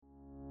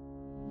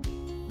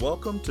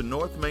Welcome to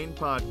North Main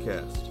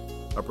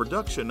Podcast, a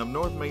production of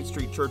North Main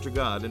Street Church of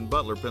God in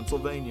Butler,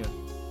 Pennsylvania.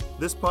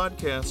 This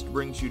podcast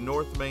brings you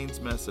North Main's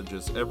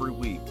messages every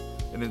week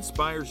and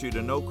inspires you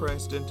to know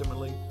Christ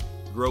intimately,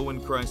 grow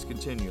in Christ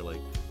continually,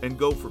 and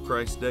go for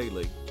Christ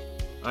daily.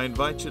 I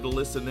invite you to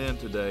listen in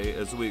today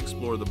as we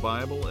explore the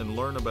Bible and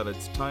learn about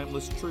its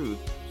timeless truth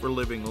for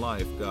living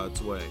life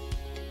God's way.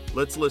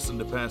 Let's listen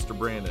to Pastor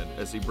Brandon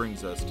as he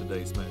brings us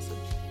today's message.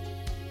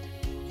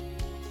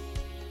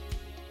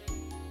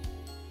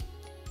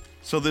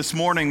 So this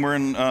morning we're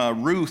in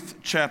Ruth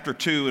chapter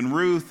 2, and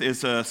Ruth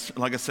is,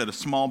 like I said, a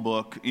small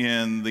book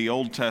in the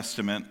Old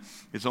Testament.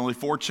 It's only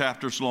 4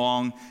 chapters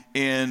long,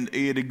 and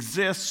it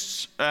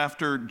exists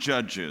after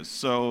Judges.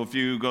 So if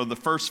you go the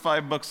first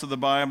 5 books of the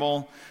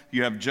Bible,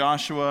 you have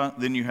Joshua,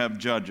 then you have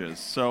Judges.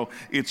 So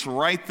it's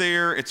right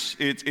there.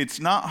 It's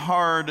not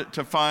hard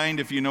to find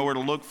if you know where to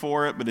look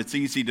for it, but it's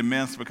easy to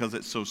miss because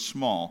it's so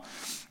small.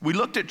 We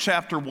looked at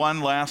chapter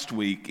 1 last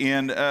week,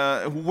 and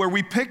where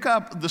we pick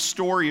up the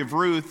story of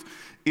Ruth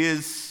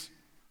is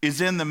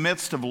in the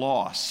midst of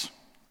loss,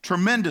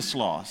 tremendous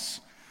loss.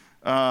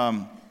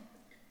 Not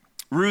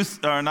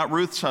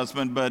Ruth's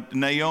husband, but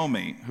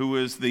Naomi, who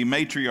is the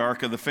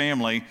matriarch of the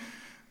family,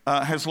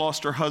 has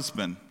lost her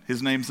husband.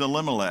 His name's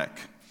Elimelech.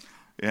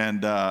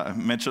 And I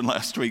mentioned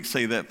last week,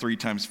 say that 3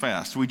 times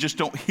fast. We just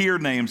don't hear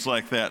names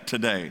like that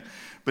today.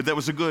 But that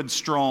was a good,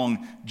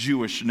 strong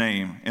Jewish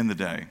name in the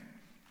day.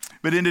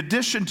 But in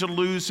addition to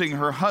losing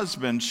her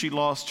husband, she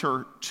lost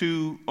her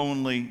 2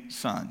 only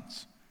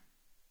sons.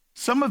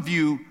 Some of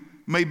you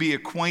may be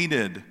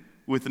acquainted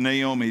with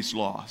Naomi's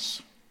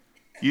loss.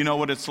 You know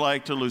what it's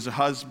like to lose a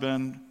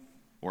husband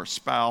or a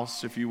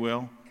spouse, if you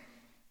will.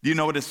 You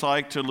know what it's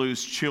like to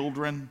lose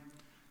children.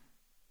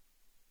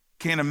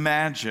 Can't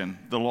imagine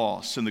the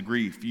loss and the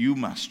grief you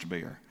must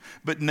bear.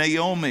 But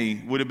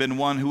Naomi would have been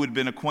one who would have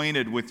been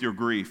acquainted with your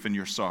grief and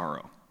your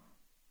sorrow.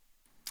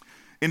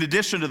 In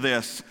addition to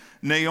this,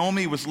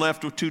 Naomi was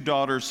left with 2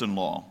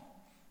 daughters-in-law,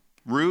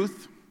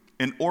 Ruth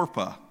and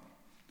Orpah.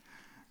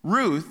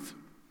 Ruth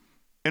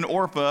and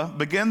Orpah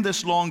began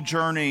this long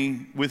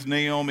journey with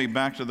Naomi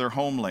back to their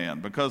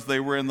homeland because they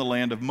were in the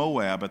land of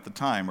Moab at the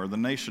time, or the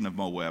nation of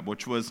Moab,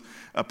 which was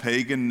a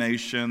pagan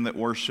nation that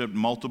worshiped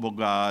multiple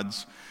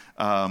gods.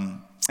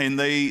 And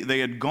they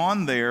had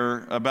gone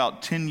there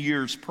about 10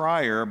 years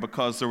prior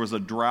because there was a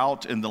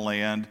drought in the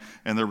land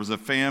and there was a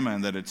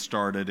famine that had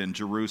started in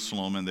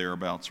Jerusalem and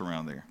thereabouts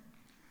around there.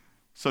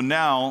 So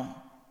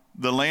now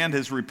the land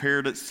has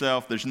repaired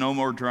itself. There's no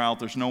more drought.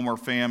 There's no more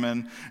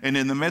famine. And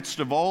in the midst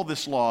of all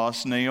this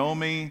loss,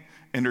 Naomi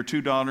and her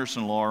 2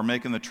 daughters-in-law are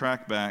making the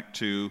trek back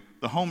to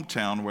the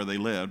hometown where they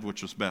lived,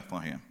 which was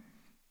Bethlehem.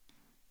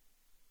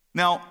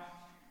 Now,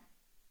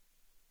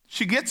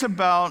 she gets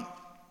about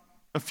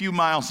a few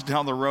miles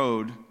down the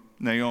road,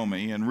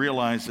 Naomi, and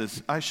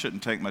realizes, I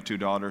shouldn't take my 2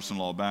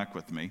 daughters-in-law back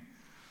with me.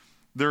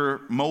 They're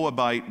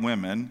Moabite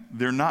women.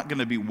 They're not going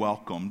to be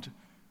welcomed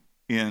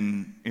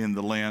in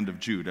the land of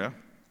Judah.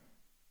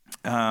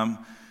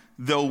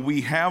 Though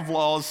we have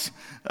laws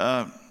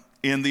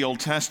in the Old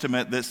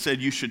Testament that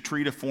said you should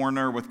treat a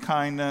foreigner with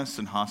kindness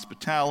and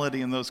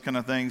hospitality and those kind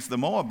of things, the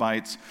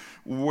Moabites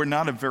were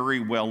not a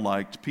very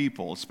well-liked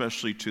people,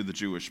 especially to the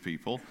Jewish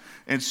people.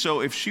 And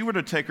so if she were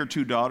to take her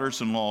 2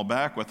 daughters-in-law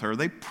back with her,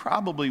 they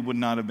probably would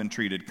not have been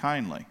treated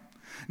kindly.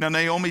 Now,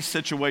 Naomi's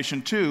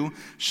situation, too,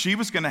 she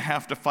was going to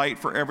have to fight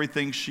for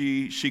everything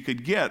she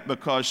could get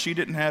because she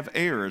didn't have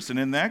heirs. And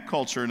in that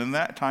culture and in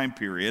that time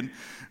period,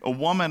 a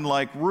woman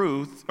like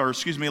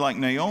like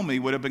Naomi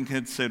would have been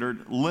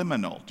considered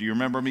liminal. Do you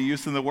remember me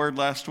using the word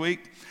last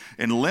week?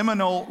 And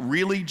liminal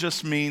really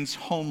just means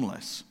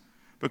homeless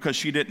because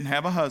she didn't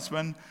have a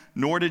husband,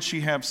 nor did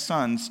she have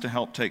sons to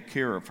help take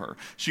care of her.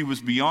 She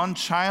was beyond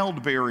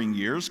childbearing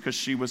years because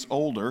she was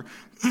older,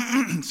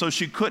 so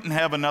she couldn't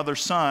have another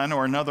son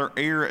or another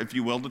heir, if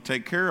you will, to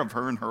take care of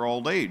her in her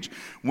old age.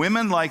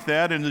 Women like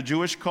that in the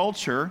Jewish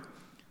culture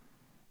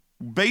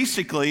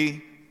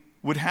basically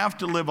would have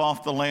to live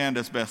off the land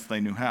as best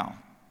they knew how.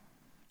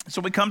 So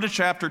we come to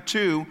chapter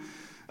 2.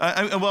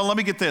 Let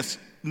me get this.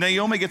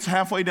 Naomi gets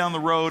halfway down the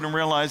road and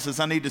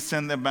realizes I need to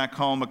send them back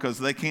home because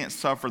they can't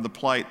suffer the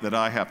plight that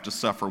I have to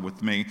suffer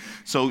with me.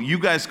 So you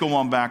guys go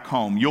on back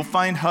home. You'll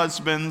find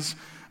husbands,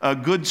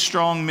 good,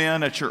 strong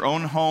men at your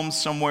own home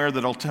somewhere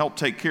that'll help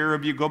take care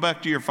of you. Go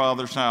back to your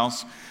father's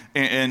house,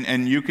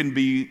 and you can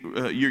be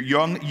you're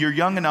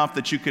young enough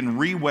that you can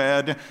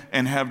re-wed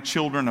and have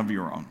children of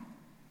your own.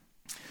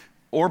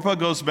 Orpah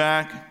goes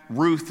back.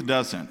 Ruth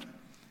doesn't.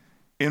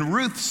 And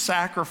Ruth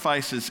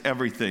sacrifices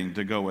everything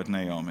to go with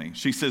Naomi.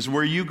 She says,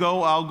 where you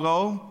go, I'll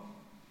go.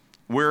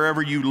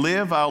 Wherever you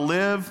live, I'll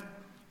live.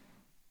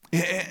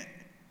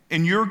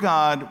 And your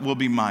God will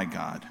be my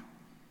God.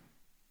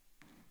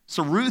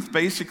 So Ruth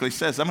basically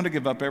says, I'm going to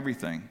give up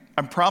everything.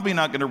 I'm probably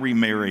not going to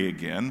remarry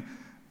again.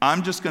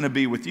 I'm just going to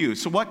be with you.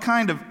 So what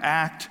kind of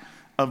act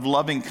of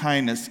loving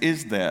kindness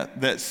is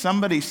that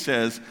somebody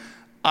says,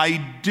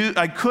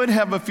 I could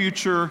have a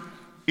future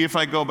if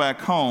I go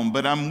back home,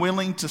 but I'm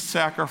willing to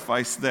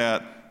sacrifice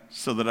that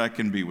so that I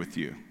can be with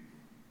you.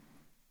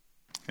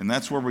 And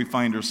that's where we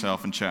find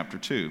ourselves in chapter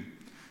 2.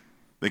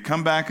 They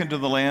come back into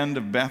the land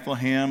of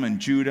Bethlehem and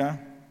Judah,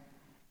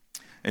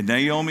 and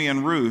Naomi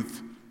and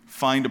Ruth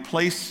find a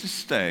place to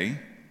stay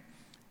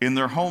in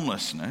their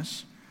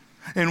homelessness.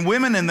 And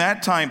women in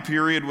that time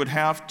period would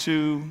have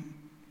to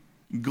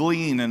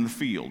glean in the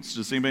fields.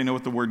 Does anybody know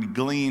what the word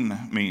glean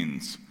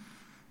means?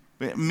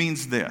 It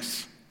means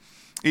this.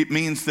 It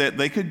means that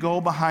they could go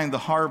behind the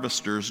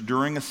harvesters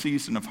during a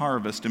season of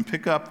harvest and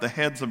pick up the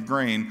heads of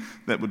grain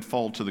that would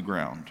fall to the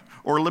ground.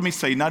 Or let me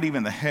say, not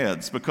even the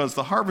heads, because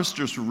the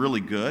harvesters were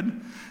really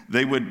good.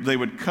 They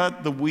would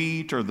cut the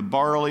wheat or the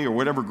barley or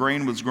whatever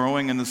grain was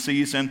growing in the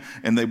season,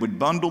 and they would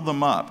bundle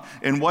them up.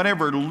 And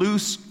whatever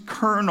loose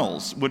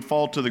kernels would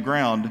fall to the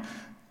ground,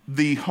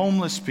 the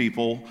homeless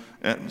people,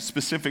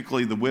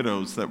 specifically the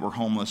widows that were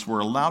homeless, were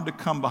allowed to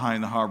come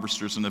behind the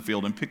harvesters in the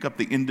field and pick up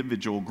the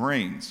individual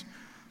grains.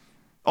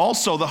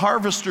 Also, the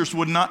harvesters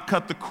would not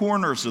cut the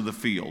corners of the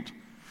field.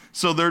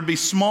 So there'd be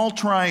small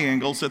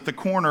triangles at the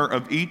corner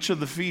of each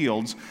of the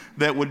fields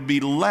that would be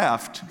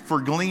left for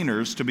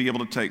gleaners to be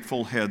able to take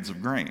full heads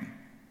of grain.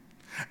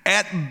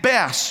 At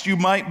best, you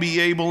might be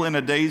able in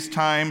a day's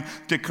time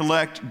to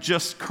collect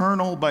just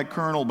kernel by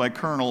kernel by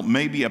kernel,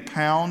 maybe a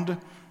pound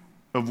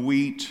of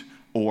wheat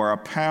or a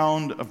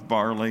pound of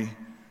barley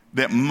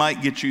that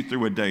might get you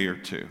through a day or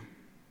two.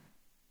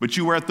 But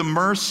you were at the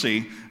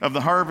mercy of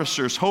the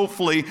harvesters.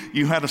 Hopefully,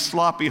 you had a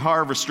sloppy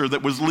harvester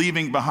that was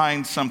leaving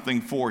behind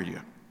something for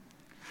you.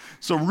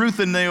 So Ruth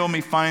and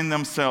Naomi find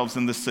themselves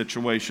in this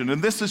situation.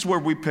 And this is where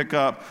we pick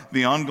up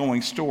the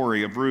ongoing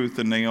story of Ruth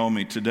and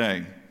Naomi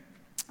today.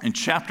 In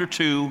chapter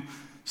 2,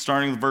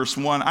 starting with verse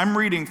 1, I'm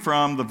reading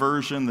from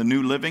the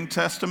New Living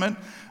Testament.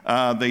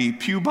 The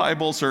Pew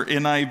Bibles are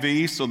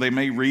NIV, so they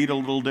may read a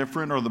little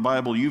different, or the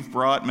Bible you've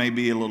brought may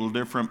be a little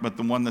different, but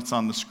the one that's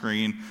on the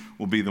screen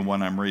will be the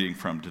one I'm reading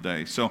from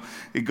today. So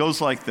it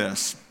goes like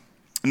this.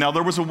 Now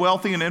there was a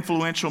wealthy and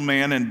influential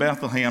man in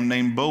Bethlehem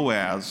named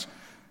Boaz,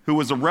 who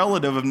was a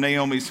relative of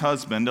Naomi's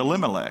husband,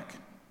 Elimelech.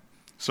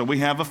 So we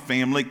have a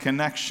family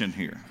connection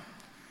here.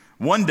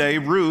 One day,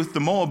 Ruth, the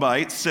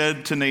Moabite,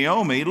 said to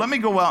Naomi, "Let me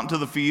go out into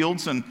the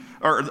fields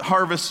or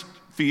harvest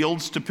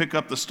fields to pick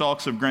up the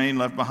stalks of grain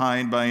left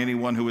behind by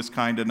anyone who is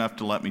kind enough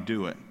to let me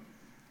do it."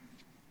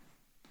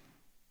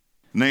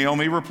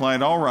 Naomi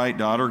replied, "All right,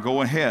 daughter,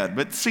 go ahead."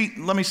 But see,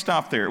 let me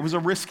stop there. It was a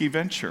risky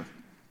venture.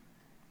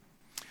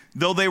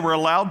 Though they were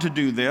allowed to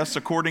do this,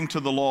 according to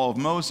the law of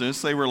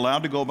Moses, they were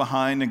allowed to go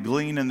behind and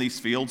glean in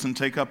these fields and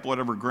take up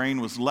whatever grain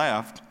was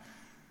left.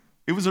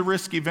 It was a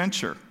risky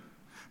venture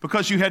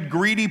because you had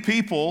greedy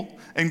people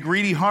and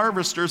greedy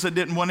harvesters that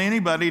didn't want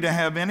anybody to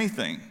have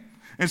anything.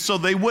 And so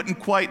they wouldn't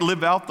quite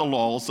live out the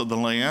laws of the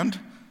land.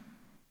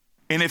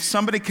 And if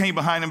somebody came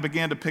behind and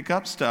began to pick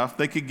up stuff,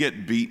 they could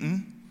get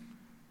beaten,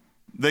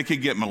 they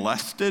could get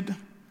molested,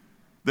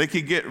 they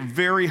could get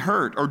very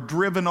hurt or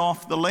driven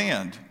off the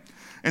land.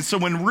 And so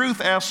when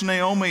Ruth asked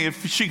Naomi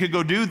if she could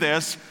go do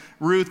this,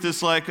 Ruth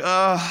is like,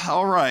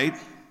 all right,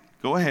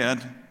 go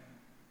ahead.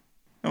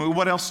 I mean,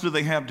 what else do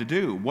they have to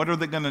do? How are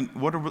they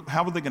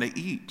going to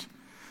eat?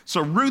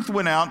 So Ruth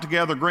went out to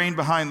gather grain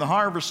behind the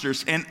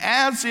harvesters, and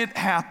as it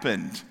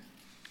happened,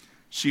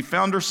 she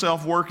found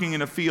herself working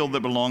in a field that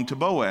belonged to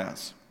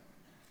Boaz,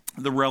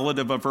 the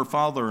relative of her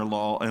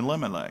father-in-law,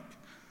 Elimelech.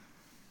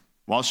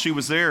 While she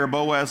was there,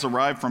 Boaz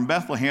arrived from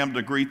Bethlehem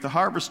to greet the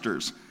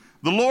harvesters.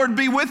 "The Lord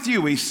be with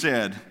you," he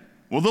said.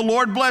 "Well, the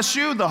Lord bless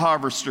you," the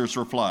harvesters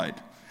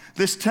replied.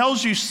 This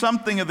tells you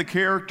something of the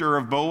character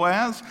of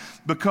Boaz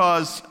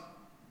because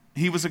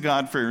he was a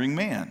God-fearing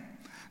man.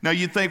 Now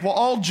you'd think, well,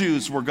 all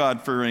Jews were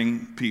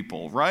God-fearing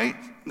people, right?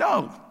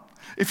 No.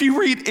 If you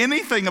read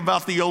anything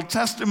about the Old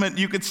Testament,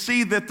 you could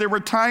see that there were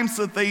times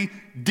that they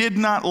did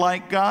not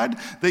like God,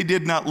 they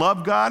did not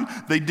love God,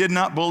 they did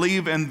not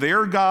believe in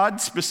their God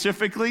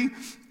specifically.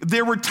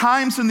 There were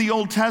times in the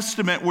Old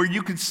Testament where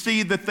you could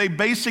see that they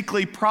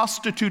basically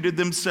prostituted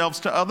themselves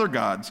to other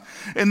gods,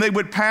 and they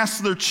would pass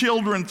their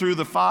children through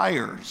the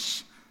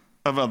fires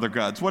of other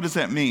gods. What does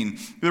that mean?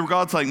 There were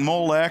gods like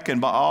Molech and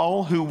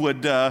Baal who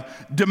would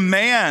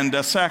demand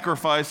a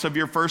sacrifice of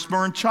your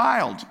firstborn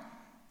child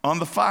on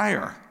the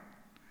fire.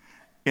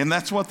 And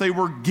that's what they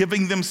were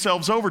giving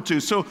themselves over to.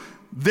 So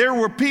there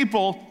were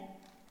people,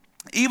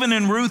 even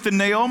in Ruth and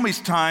Naomi's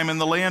time in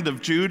the land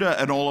of Judah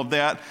and all of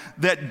that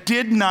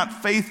did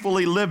not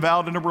faithfully live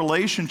out in a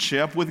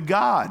relationship with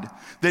God,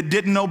 that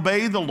didn't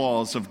obey the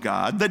laws of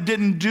God, that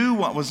didn't do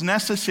what was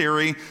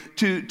necessary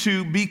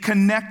to be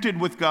connected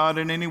with God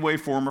in any way,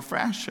 form, or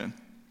fashion.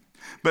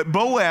 But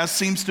Boaz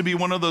seems to be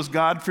one of those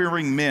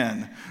God-fearing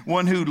men,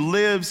 one who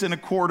lives in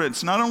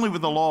accordance not only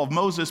with the law of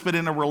Moses, but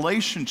in a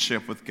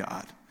relationship with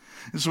God.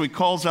 And so he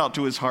calls out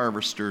to his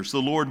harvesters,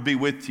 "The Lord be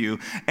with you."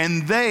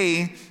 And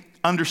they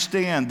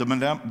understand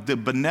the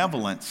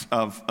benevolence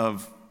of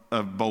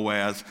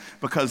Boaz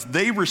because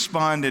they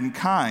respond in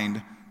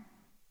kind,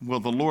 "Well,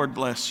 the Lord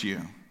bless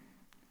you."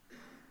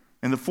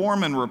 And the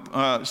foreman,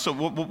 so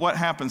what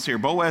happens here?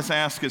 Boaz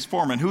asks his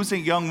foreman, "Who's a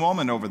young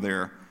woman over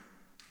there?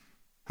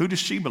 Who does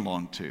she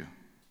belong to?"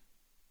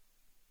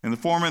 And the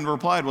foreman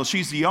replied, well,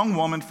 she's the young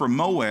woman from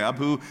Moab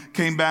who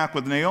came back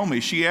with Naomi.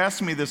 She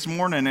asked me this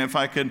morning if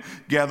I could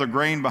gather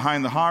grain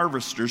behind the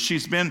harvesters.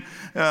 She's been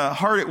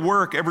hard at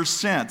work ever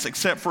since,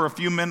 except for a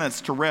few minutes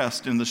to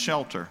rest in the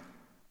shelter.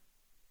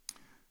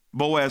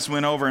 Boaz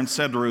went over and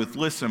said to Ruth,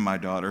 listen, my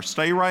daughter,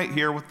 stay right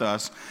here with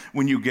us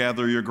when you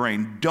gather your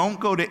grain. Don't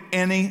go to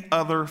any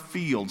other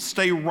field.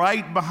 Stay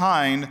right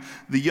behind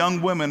the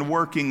young women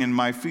working in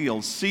my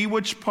field. See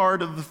which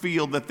part of the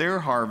field that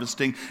they're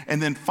harvesting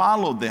and then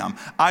follow them.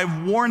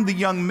 I've warned the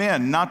young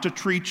men not to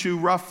treat you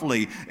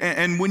roughly.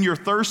 And when you're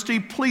thirsty,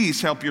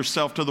 please help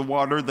yourself to the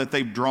water that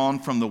they've drawn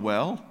from the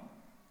well.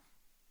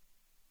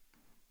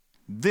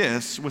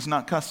 This was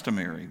not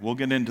customary. We'll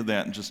get into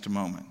that in just a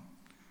moment.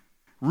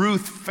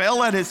 Ruth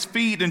fell at his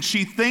feet and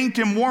she thanked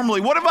him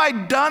warmly. What have I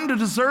done to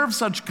deserve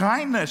such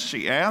kindness,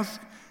 she asked.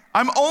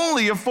 I'm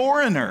only a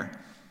foreigner.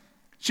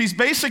 She's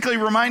basically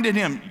reminded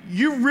him,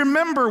 you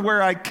remember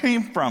where I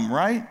came from,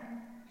 right?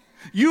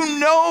 You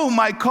know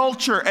my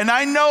culture, and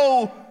I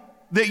know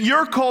that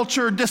your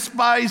culture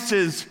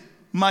despises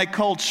my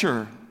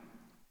culture.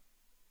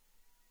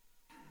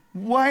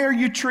 Why are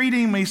you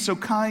treating me so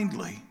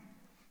kindly?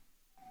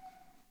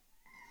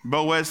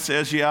 Boaz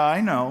says, yeah,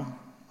 I know.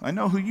 I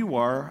know who you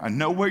are. I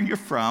know where you're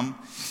from.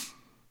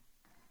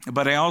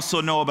 But I also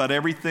know about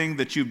everything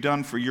that you've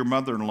done for your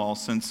mother-in-law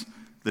since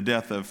the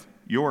death of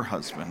your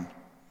husband.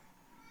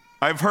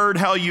 I've heard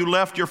how you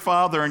left your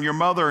father and your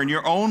mother and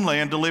your own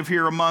land to live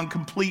here among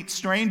complete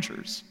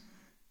strangers.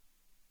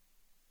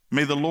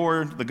 May the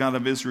Lord, the God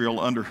of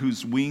Israel, under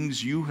whose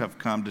wings you have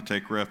come to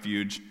take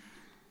refuge,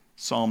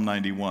 Psalm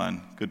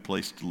 91, good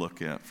place to look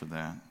at for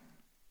that.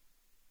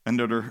 And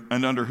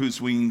under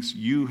whose wings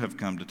you have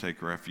come to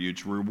take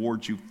refuge,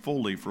 reward you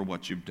fully for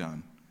what you've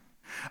done.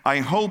 I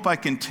hope I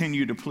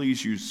continue to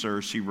please you, sir,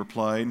 she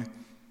replied.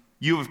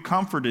 You have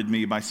comforted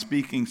me by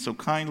speaking so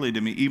kindly to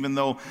me, even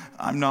though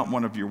I'm not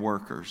one of your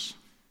workers.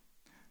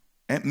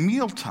 At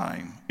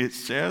mealtime, it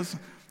says,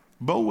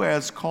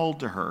 Boaz called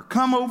to her,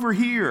 come over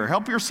here,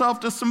 help yourself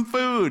to some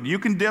food. You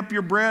can dip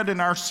your bread in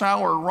our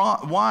sour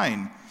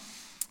wine.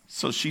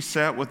 So she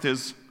sat with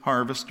his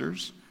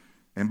harvesters,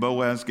 and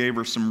Boaz gave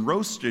her some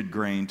roasted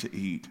grain to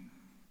eat.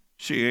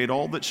 She ate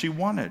all that she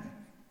wanted,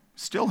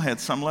 still had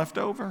some left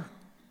over.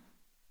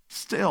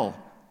 Still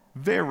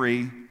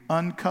very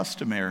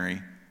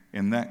uncustomary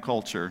in that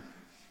culture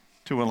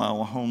to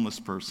allow a homeless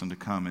person to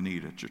come and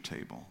eat at your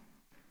table.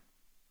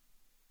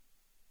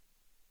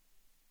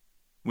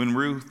 When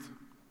Ruth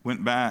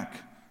went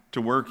back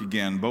to work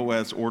again,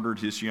 Boaz ordered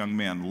his young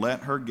men,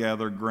 let her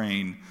gather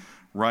grain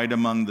right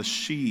among the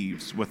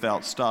sheaves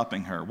without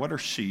stopping her. What are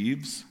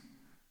sheaves?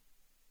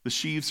 The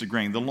sheaves of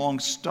grain, the long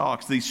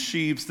stalks, these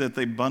sheaves that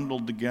they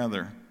bundled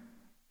together.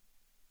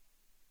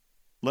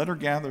 Let her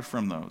gather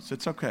from those.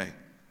 It's okay.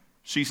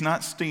 She's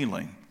not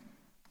stealing.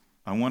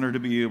 I want her to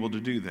be able to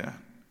do that.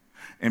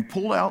 And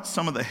pull out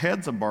some of the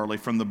heads of barley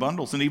from the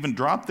bundles and even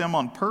drop them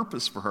on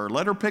purpose for her.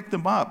 Let her pick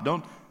them up.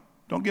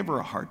 Don't give her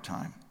a hard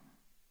time.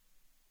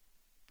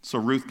 So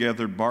Ruth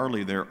gathered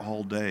barley there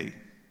all day.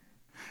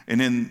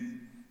 And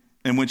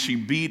when she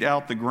beat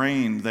out the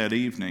grain that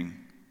evening,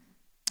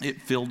 it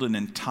filled an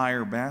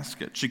entire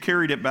basket. She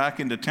carried it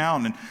back into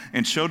town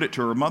and showed it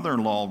to her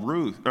mother-in-law,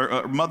 Ruth.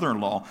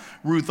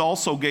 Ruth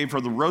also gave her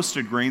the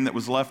roasted grain that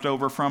was left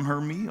over from her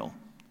meal.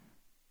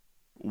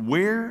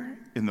 Where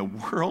in the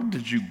world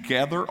did you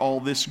gather all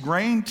this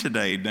grain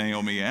today?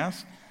 Naomi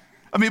asked.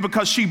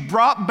 Because she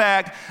brought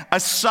back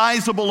a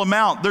sizable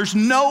amount. There's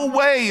no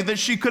way that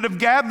she could have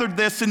gathered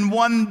this in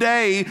one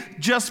day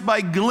just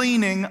by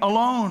gleaning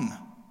alone.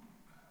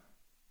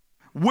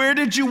 Where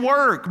did you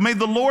work? May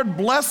the Lord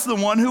bless the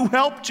one who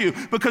helped you.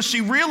 Because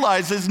she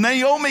realizes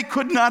Naomi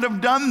could not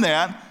have done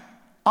that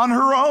on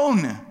her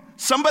own.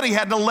 Somebody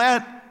had to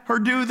let her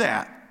do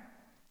that.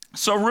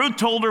 So Ruth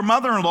told her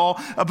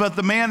mother-in-law about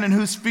the man in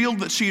whose field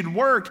that she had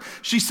worked.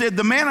 She said,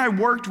 the man I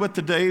worked with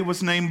today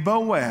was named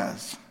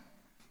Boaz.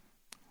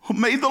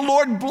 May the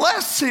Lord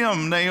bless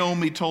him,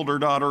 Naomi told her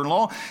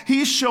daughter-in-law.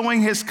 He's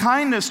showing his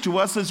kindness to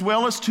us as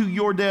well as to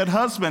your dead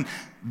husband.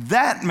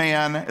 That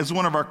man is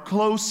one of our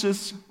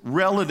closest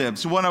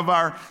relatives, one of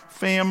our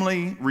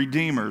family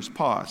redeemers.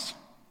 Pause.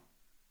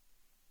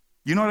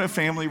 You know what a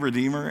family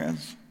redeemer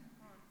is?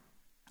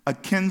 A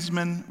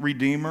kinsman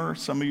redeemer,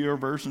 some of your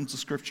versions of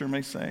Scripture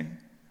may say.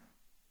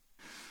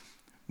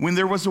 When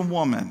there was a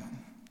woman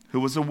who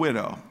was a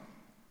widow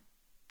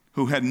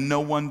who had no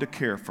one to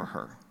care for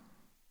her,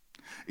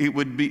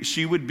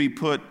 she would be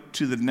put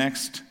to the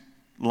next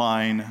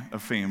line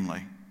of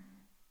family.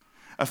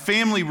 A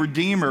family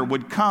redeemer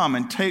would come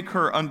and take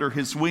her under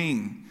his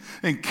wing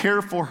and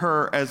care for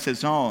her as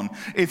his own.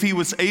 If he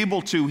was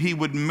able to, he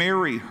would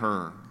marry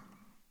her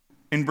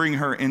and bring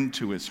her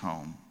into his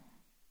home.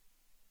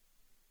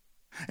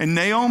 And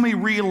Naomi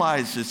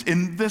realizes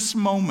in this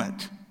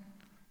moment,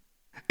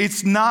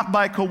 it's not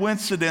by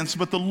coincidence,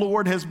 but the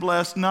Lord has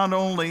blessed not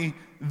only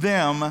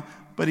them,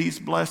 but he's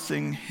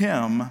blessing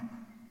him,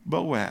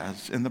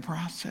 Boaz, in the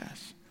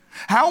process.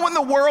 How in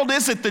the world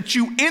is it that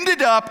you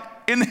ended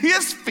up in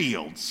his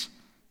fields?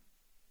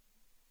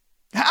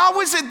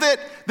 How is it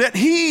that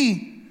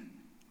he,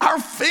 our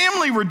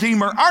family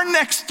redeemer, our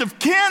next of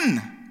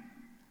kin,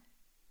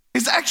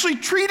 is actually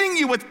treating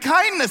you with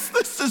kindness?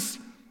 This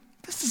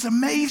is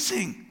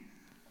amazing.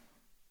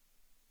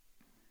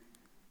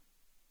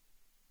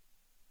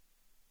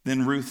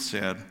 Then Ruth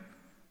said,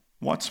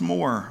 what's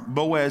more,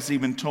 Boaz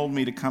even told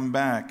me to come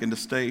back and to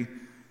stay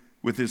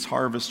with his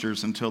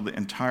harvesters until the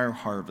entire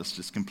harvest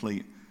is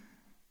complete.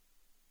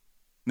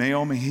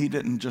 Naomi, he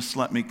didn't just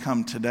let me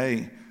come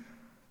today,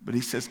 but he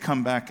says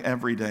come back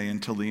every day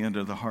until the end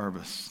of the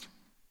harvest.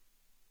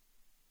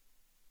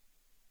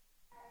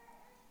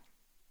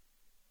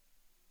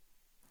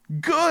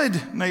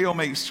 Good,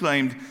 Naomi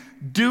exclaimed.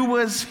 Do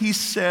as he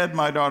said,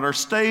 my daughter.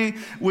 Stay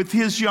with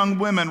his young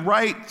women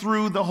right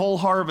through the whole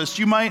harvest.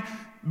 You might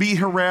be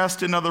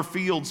harassed in other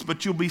fields,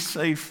 but you'll be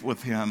safe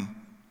with him.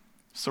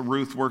 So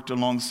Ruth worked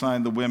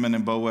alongside the women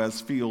in Boaz's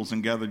fields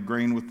and gathered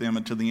grain with them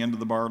until the end of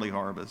the barley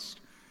harvest.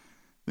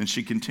 Then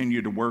she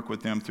continued to work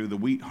with them through the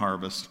wheat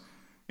harvest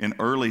in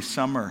early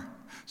summer.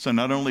 So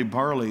not only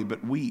barley,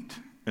 but wheat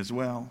as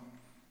well.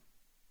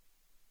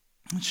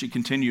 And she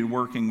continued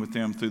working with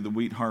them through the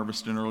wheat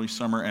harvest in early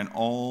summer, and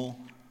all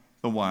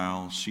the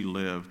while she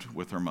lived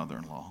with her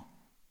mother-in-law.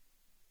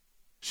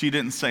 She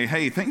didn't say,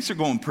 hey, things are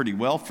going pretty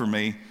well for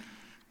me.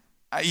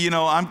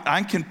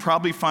 I could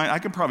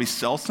probably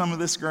sell some of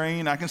this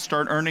grain. I can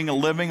start earning a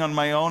living on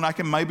my own. I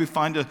can maybe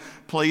find a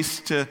place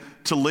to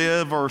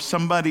live or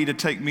somebody to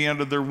take me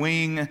under their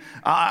wing.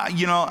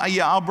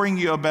 I'll bring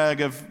you a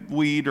bag of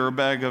wheat or a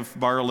bag of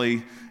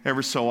barley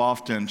every so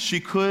often. She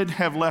could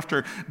have left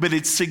her, but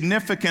it's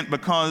significant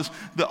because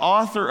the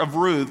author of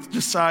Ruth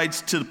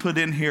decides to put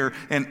in here,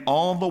 and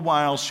all the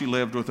while she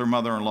lived with her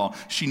mother-in-law.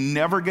 She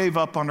never gave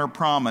up on her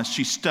promise.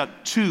 She stuck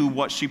to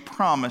what she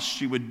promised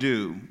she would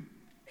do.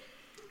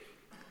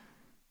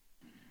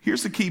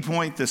 Here's the key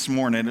point this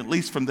morning, at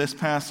least from this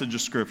passage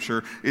of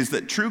Scripture, is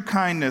that true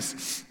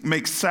kindness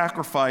makes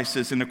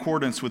sacrifices in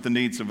accordance with the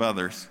needs of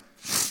others.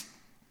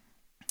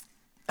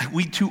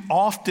 We too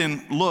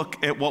often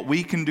look at what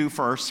we can do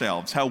for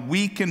ourselves, how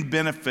we can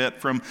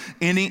benefit from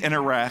any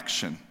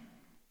interaction.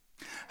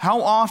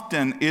 How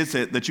often is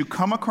it that you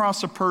come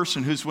across a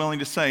person who's willing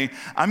to say,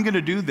 I'm going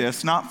to do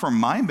this not for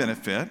my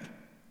benefit,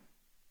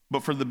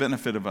 but for the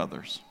benefit of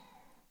others?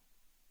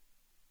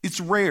 It's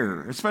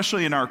rare,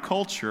 especially in our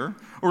culture,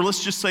 or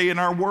let's just say in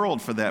our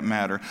world for that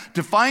matter,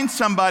 to find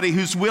somebody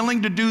who's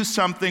willing to do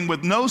something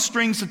with no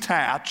strings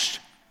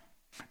attached,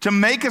 to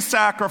make a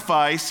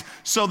sacrifice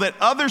so that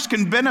others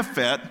can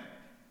benefit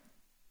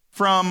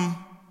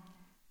from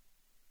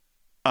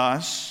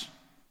us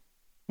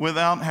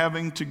without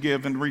having to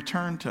give in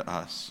return to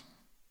us.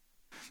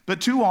 But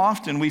too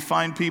often we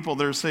find people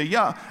that say,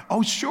 yeah,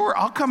 oh sure,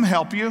 I'll come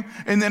help you,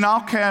 and then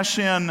I'll cash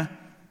in,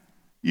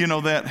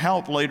 that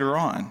help later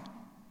on.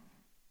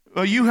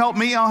 Well, you help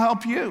me, I'll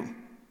help you,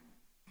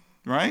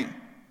 right?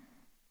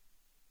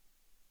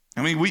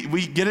 I mean,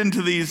 we get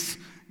into these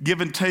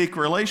give and take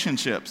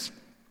relationships.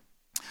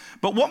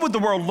 But what would the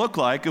world look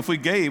like if we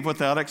gave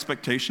without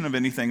expectation of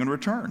anything in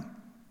return?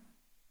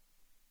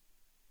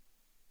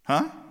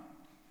 Huh?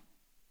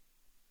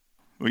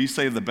 Well, you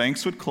say the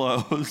banks would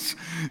close,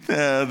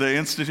 the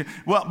institute.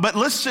 Well, but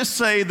let's just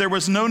say there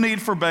was no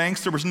need for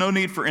banks, there was no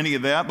need for any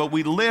of that, but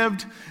we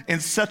lived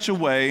in such a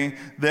way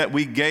that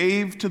we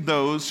gave to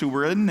those who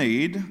were in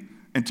need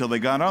until they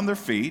got on their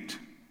feet.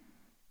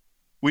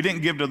 We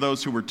didn't give to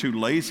those who were too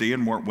lazy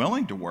and weren't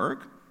willing to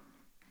work,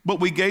 but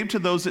we gave to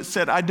those that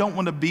said, I don't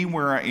want to be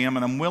where I am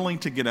and I'm willing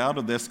to get out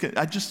of this.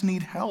 I just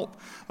need help.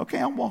 Okay,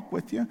 I'll walk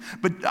with you,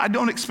 but I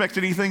don't expect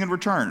anything in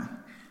return.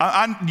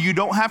 You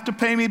don't have to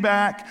pay me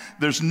back.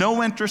 There's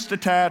no interest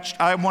attached.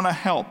 I want to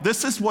help.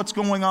 This is what's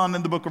going on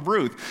in the book of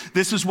Ruth.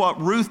 This is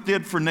what Ruth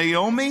did for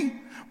Naomi,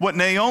 what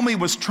Naomi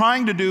was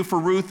trying to do for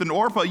Ruth and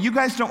Orpah. You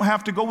guys don't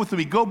have to go with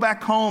me. Go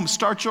back home.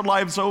 Start your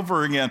lives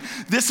over again.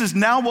 This is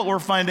now what we're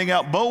finding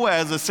out.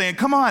 Boaz is saying,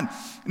 come on.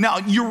 Now,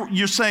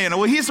 you're saying,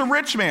 well, he's a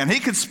rich man.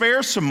 He could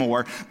spare some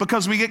more,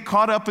 because we get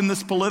caught up in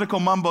this political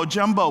mumbo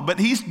jumbo. But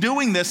he's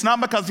doing this not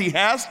because he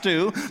has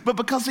to, but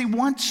because he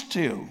wants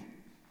to.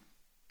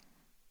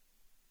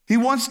 He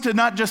wants to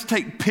not just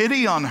take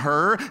pity on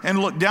her and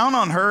look down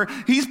on her.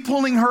 He's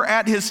pulling her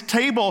at his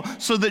table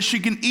so that she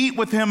can eat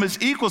with him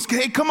as equals.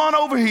 Hey, come on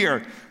over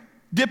here.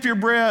 Dip your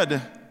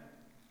bread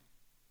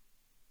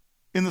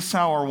in the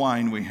sour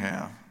wine we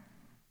have.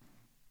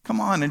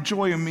 Come on,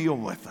 enjoy a meal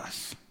with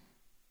us.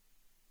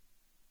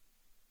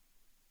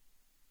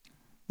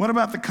 What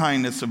about the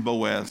kindness of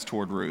Boaz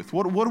toward Ruth?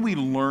 What do we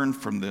learn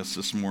from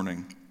this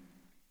morning?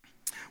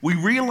 We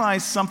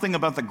realize something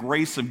about the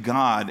grace of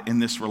God in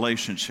this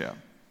relationship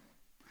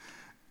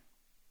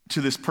to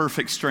this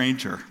perfect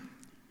stranger.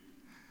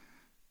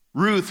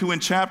 Ruth, who in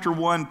chapter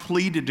 1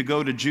 pleaded to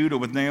go to Judah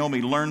with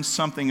Naomi, learns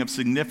something of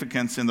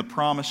significance in the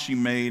promise she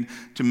made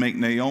to make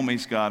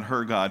Naomi's God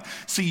her God.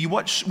 See,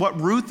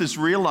 what Ruth is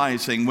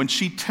realizing when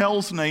she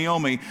tells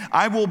Naomi,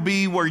 I will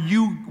be where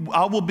you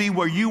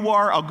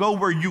are, I'll go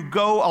where you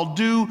go, I'll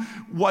do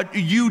what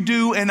you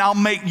do, and I'll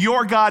make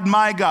your God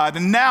my God.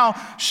 And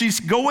now she's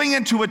going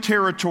into a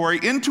territory,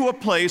 into a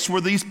place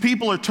where these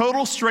people are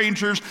total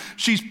strangers.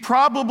 She's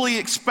probably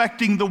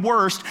expecting the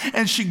worst,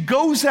 and she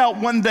goes out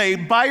one day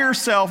by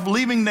herself,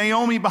 leaving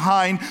Naomi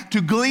behind, to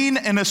glean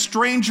in a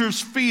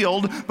stranger's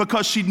field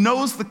because she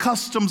knows the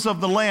customs of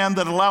the land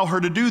that allow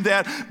her to do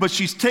that, but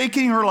she's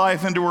taking her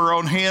life into her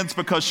own hands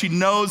because she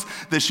knows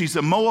that she's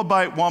a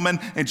Moabite woman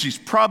and she's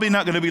probably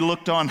not going to be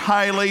looked on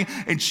highly,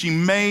 and she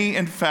may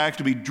in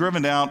fact be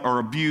driven out or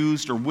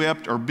abused or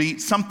whipped or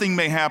beat. Something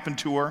may happen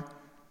to her.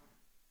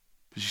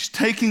 But she's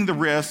taking the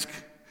risk.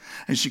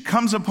 And she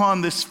comes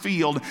upon this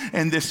field,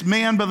 and this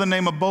man by the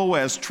name of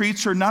Boaz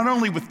treats her not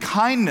only with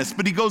kindness,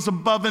 but he goes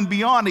above and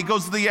beyond. He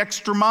goes the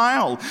extra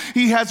mile.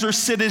 He has her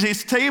sit at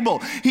his table.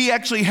 He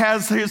actually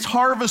has his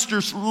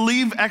harvesters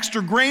leave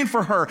extra grain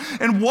for her.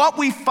 And what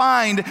we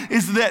find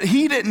is that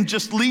he didn't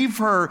just leave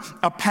her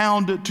a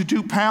pound to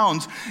 2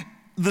 pounds.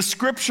 The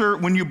scripture,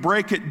 when you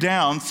break it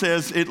down,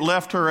 says it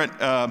left her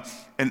at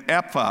an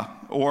ephah,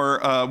 or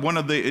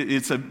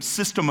it's a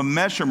system of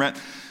measurement.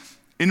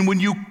 And when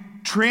you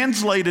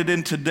translate it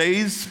in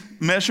today's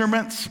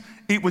measurements,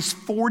 it was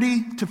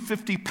 40 to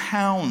 50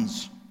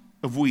 pounds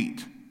of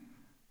wheat.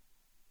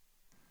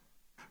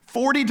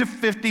 40 to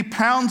 50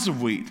 pounds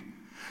of wheat.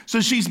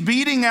 So she's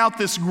beating out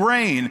this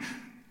grain.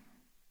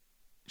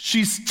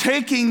 She's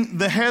taking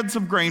the heads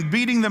of grain,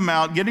 beating them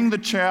out, getting the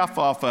chaff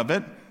off of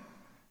it,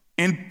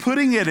 and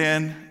putting it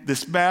in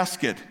this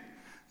basket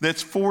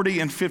that's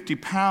 40 and 50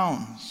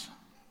 pounds.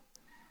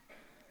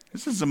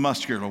 This is a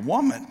muscular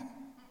woman.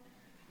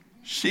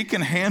 She can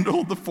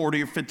handle the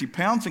 40 or 50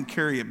 pounds and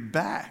carry it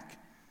back.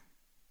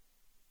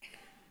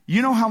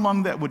 You know how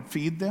long that would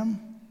feed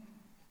them?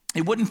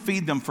 It wouldn't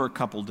feed them for a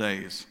couple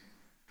days.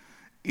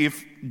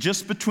 If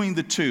just between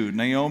the two,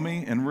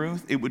 Naomi and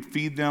Ruth, it would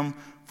feed them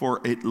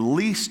for at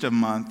least a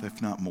month,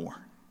 if not more.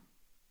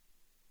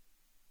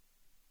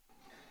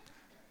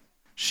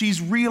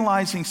 She's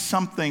realizing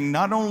something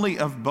not only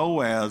of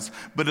Boaz,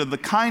 but of the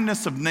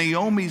kindness of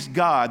Naomi's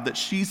God that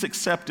she's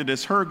accepted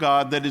as her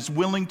God, that is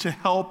willing to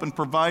help and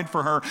provide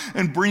for her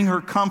and bring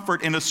her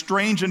comfort in a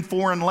strange and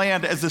foreign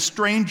land as a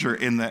stranger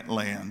in that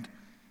land.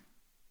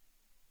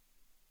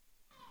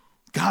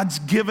 God's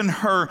given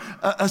her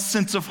a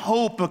sense of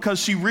hope because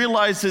she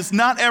realizes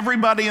not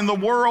everybody in the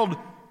world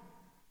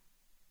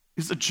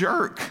is a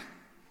jerk.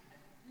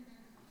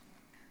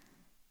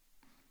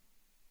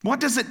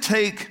 What does it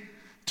take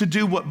to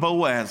do what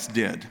Boaz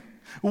did?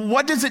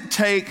 What does it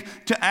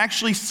take to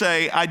actually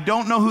say, I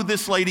don't know who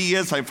this lady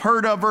is, I've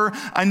heard of her,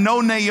 I know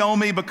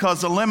Naomi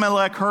because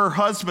Elimelech, her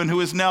husband, who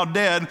is now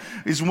dead,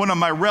 is one of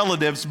my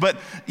relatives, but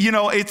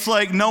it's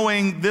like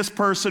knowing this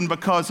person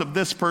because of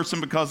this person,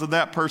 because of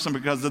that person,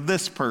 because of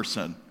this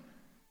person.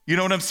 You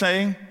know what I'm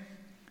saying?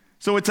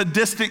 So it's a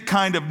distant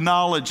kind of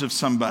knowledge of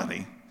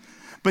somebody.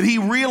 But he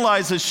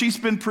realizes she's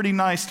been pretty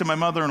nice to my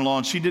mother-in-law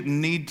and she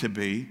didn't need to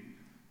be.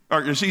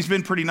 Or she's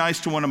been pretty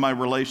nice to one of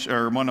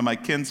my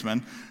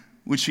kinsmen,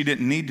 which she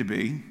didn't need to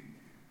be.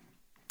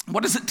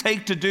 What does it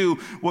take to do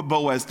what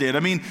Boaz did? I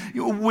mean,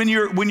 when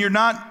you're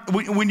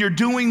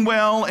doing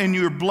well and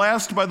you're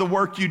blessed by the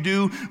work you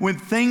do, when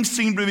things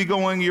seem to be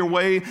going your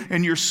way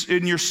and you're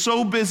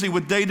so busy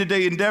with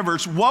day-to-day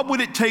endeavors, what would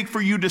it take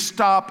for you to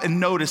stop and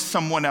notice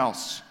someone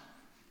else?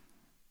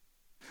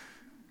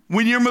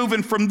 When you're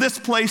moving from this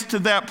place to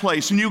that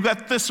place and you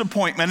got this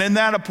appointment and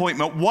that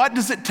appointment, what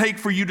does it take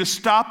for you to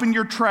stop in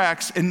your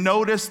tracks and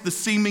notice the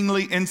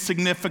seemingly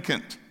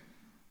insignificant?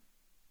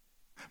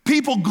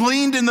 People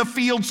gleaned in the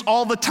fields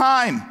all the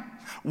time.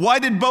 Why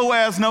did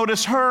Boaz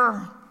notice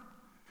her?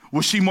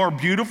 Was she more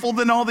beautiful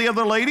than all the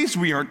other ladies?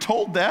 We aren't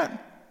told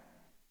that.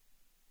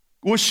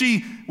 Was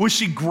she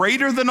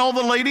greater than all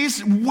the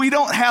ladies? We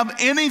don't have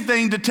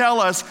anything to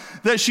tell us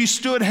that she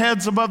stood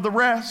heads above the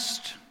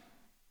rest,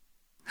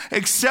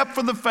 except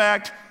for the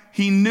fact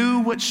he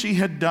knew what she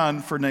had done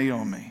for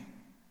Naomi.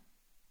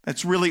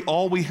 That's really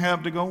all we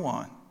have to go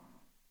on.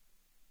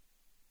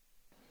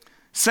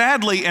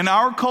 Sadly, in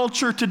our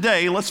culture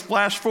today, let's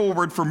flash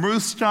forward from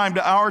Ruth's time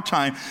to our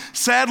time.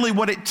 Sadly,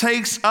 what it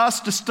takes us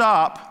to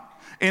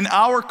stop in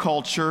our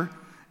culture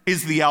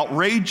is the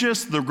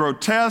outrageous, the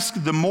grotesque,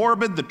 the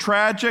morbid, the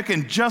tragic,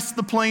 and just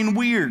the plain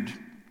weird.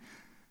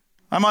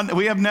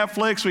 We have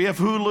Netflix, we have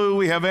Hulu,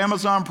 we have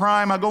Amazon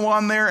Prime. I go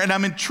on there and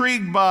I'm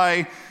intrigued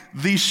by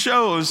these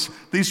shows,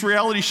 these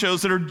reality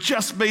shows that are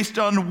just based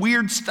on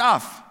weird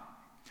stuff.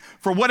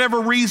 For whatever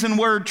reason,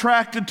 we're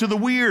attracted to the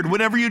weird.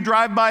 Whenever you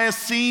drive by a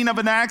scene of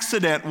an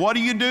accident, what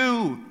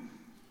do?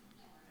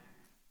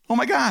 Oh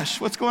my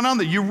gosh, what's going on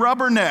there? You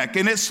rubberneck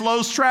and it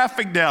slows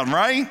traffic down,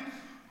 right?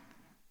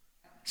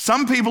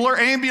 Some people are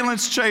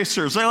ambulance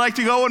chasers. They like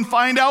to go and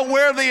find out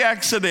where the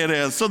accident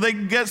is so they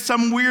can get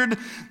some weird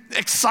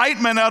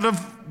excitement out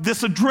of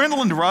this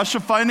adrenaline rush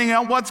of finding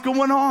out what's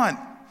going on.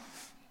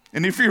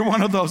 And if you're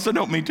one of those, I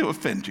don't mean to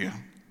offend you.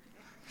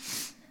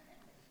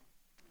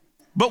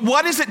 But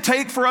what does it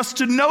take for us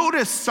to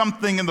notice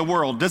something in the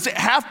world? Does it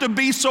have to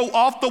be so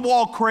off the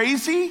wall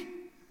crazy?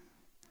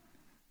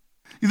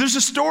 There's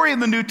a story in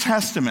the New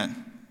Testament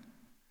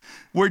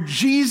where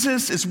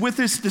Jesus is with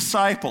his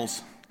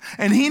disciples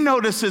and he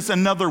notices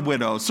another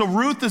widow. So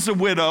Ruth is a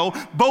widow.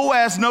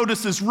 Boaz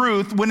notices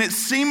Ruth when it's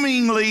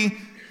seemingly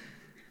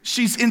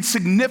she's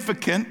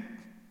insignificant.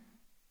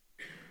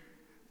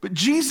 But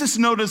Jesus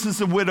notices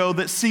a widow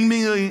that's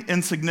seemingly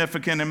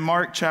insignificant in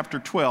Mark chapter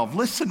 12.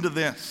 Listen to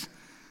this.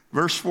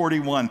 Verse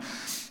 41,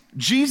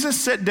 Jesus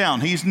sat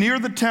down. He's near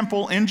the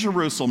temple in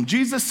Jerusalem.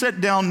 Jesus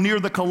sat down near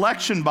the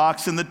collection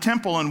box in the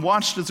temple and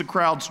watched as the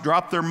crowds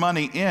dropped their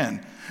money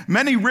in.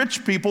 Many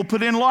rich people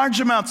put in large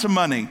amounts of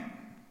money.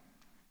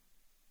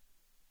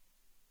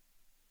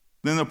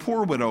 Then the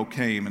poor widow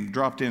came and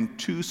dropped in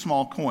 2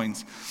 small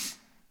coins.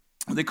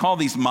 They call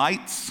these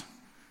mites.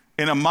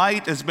 And a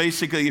mite is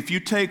basically if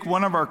you take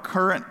one of our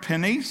current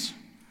pennies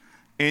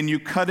and you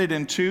cut it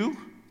in 2,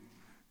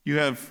 you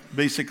have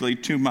basically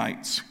 2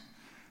 mites.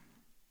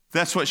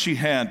 That's what she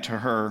had to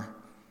her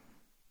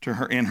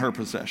in her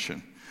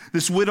possession.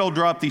 This widow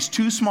dropped these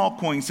 2 small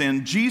coins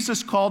in.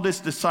 Jesus called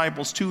his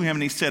disciples to him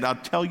and he said, I'll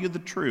tell you the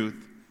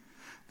truth.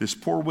 This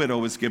poor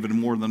widow is given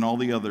more than all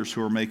the others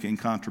who are making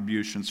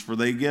contributions, for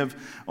they give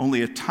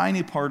only a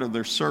tiny part of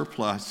their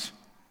surplus.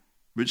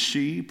 But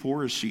she,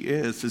 poor as she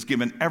is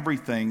given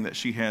everything that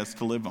she has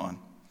to live on.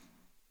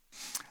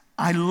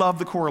 I love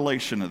the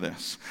correlation of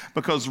this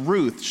because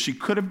Ruth, she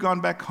could have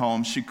gone back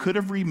home. She could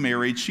have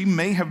remarried. She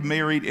may have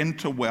married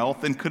into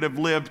wealth and could have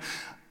lived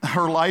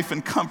her life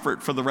in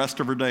comfort for the rest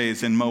of her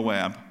days in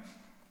Moab.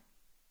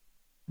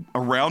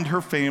 Around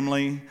her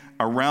family,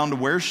 around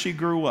where she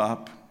grew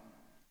up.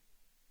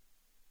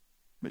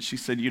 But she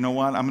said, you know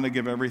what? I'm going to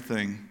give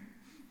everything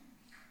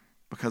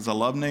because I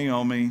love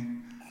Naomi.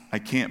 I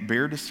can't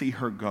bear to see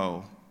her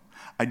go.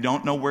 I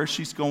don't know where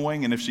she's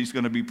going and if she's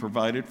going to be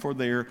provided for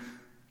there.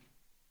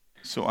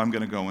 So I'm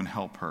going to go and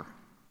help her.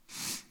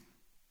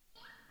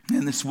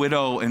 And this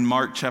widow in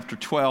Mark chapter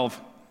 12,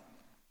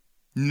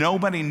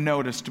 nobody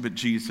noticed but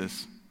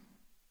Jesus.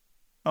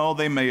 Oh,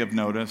 they may have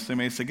noticed. They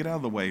may say, get out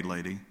of the way,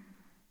 lady.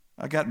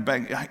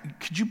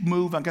 Could you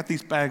move? I got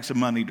these bags of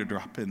money to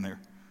drop in there.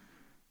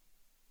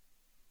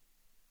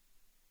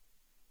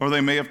 Or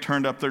they may have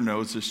turned up their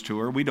noses to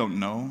her. We don't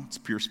know. It's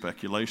pure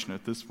speculation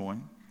at this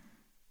point.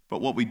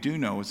 But what we do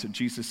know is that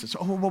Jesus says,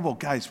 oh, whoa,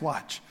 guys,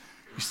 watch.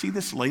 You see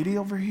this lady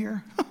over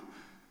here?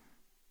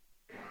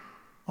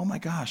 Oh my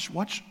gosh,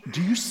 watch.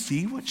 Do you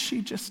see what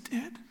she just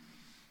did?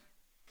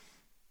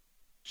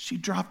 She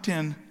dropped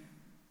in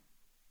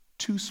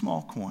 2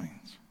 small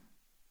coins.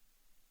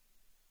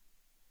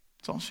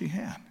 That's all she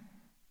had.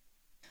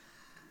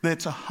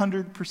 That's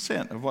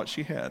 100% of what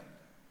she had.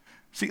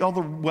 See, all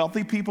the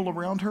wealthy people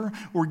around her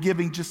were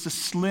giving just a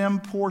slim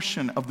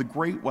portion of the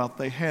great wealth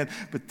they had.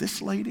 But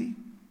this lady,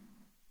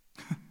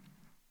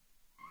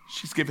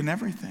 she's given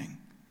everything.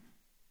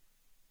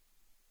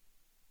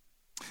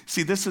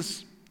 See,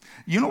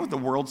 you know what the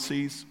world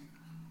sees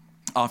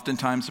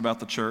oftentimes about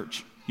the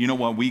church? You know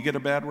why we get a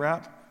bad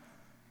rap?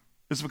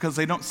 It's because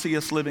they don't see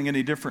us living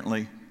any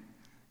differently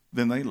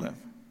than they live.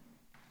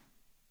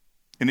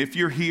 And if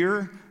you're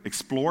here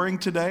exploring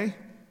today,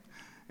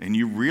 and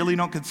you really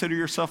don't consider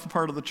yourself a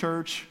part of the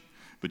church,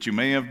 but you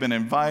may have been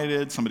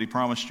invited, somebody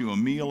promised you a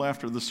meal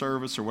after the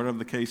service, or whatever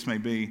the case may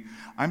be,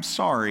 I'm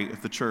sorry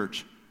if the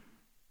church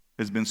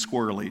has been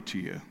squirrely to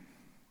you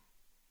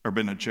or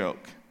been a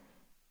joke.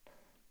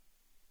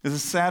 The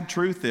sad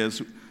truth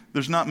is,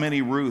 there's not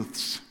many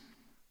Ruths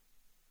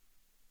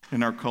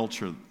in our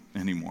culture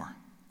anymore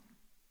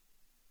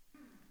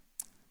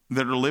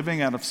that are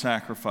living out of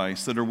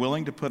sacrifice, that are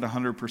willing to put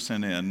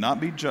 100% in, not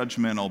be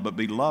judgmental, but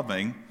be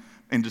loving,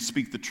 and to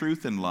speak the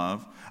truth in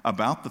love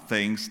about the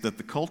things that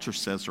the culture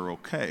says are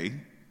okay,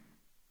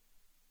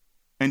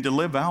 and to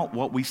live out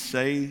what we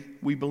say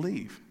we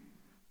believe.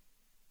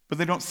 But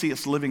they don't see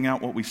us living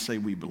out what we say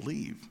we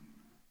believe.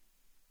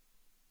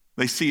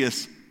 They see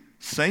us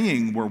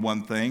saying we're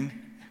one thing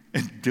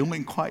and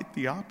doing quite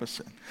the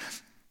opposite.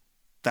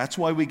 That's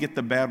why we get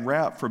the bad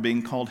rap for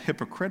being called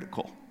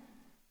hypocritical.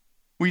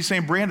 Were you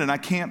saying, Brandon, I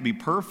can't be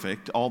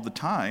perfect all the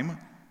time?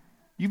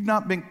 You've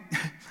not been,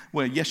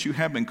 well, yes, you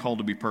have been called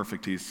to be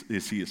perfect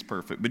as he is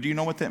perfect. But do you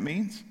know what that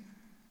means?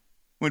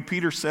 When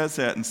Peter says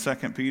that in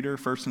 2 Peter,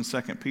 1st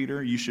and 2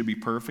 Peter, you should be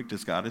perfect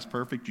as God is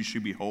perfect. You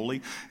should be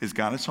holy as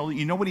God is holy.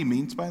 You know what he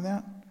means by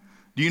that?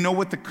 Do you know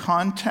what the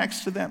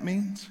context of that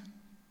means?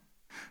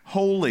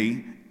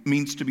 Holy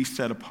means to be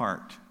set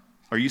apart.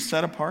 Are you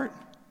set apart?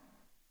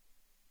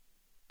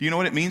 Do you know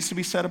what it means to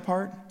be set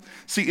apart?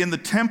 See, in the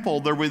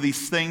temple, there were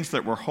these things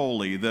that were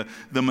holy, the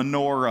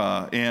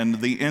menorah and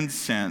the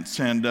incense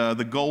and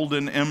the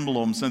golden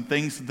emblems and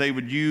things that they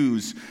would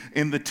use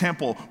in the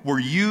temple were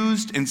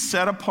used and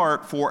set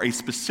apart for a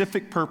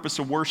specific purpose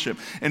of worship.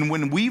 And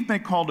when we've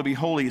been called to be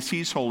holy as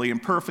He's holy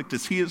and perfect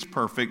as He is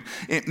perfect,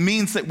 it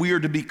means that we are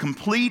to be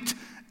complete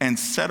and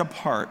set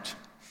apart.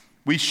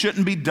 We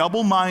shouldn't be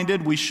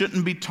double-minded. We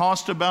shouldn't be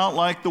tossed about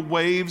like the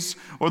waves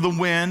or the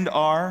wind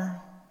are.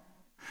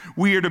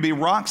 We are to be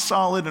rock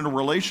solid in a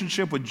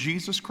relationship with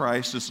Jesus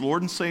Christ as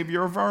Lord and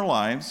Savior of our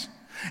lives.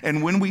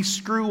 And when we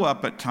screw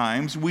up at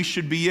times, we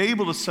should be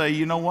able to say,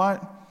 you know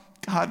what?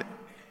 God,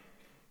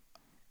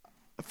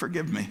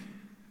 forgive me.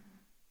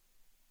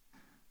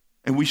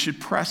 And we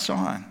should press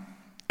on.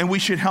 And we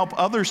should help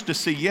others to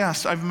see,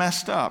 yes, I've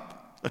messed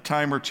up a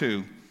time or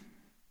two.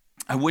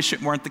 I wish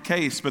it weren't the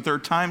case, but there are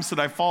times that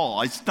I fall,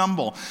 I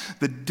stumble.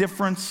 The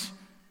difference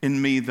in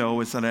me,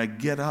 though, is that I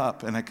get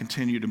up and I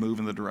continue to move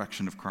in the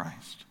direction of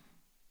Christ.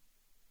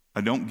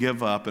 I don't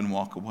give up and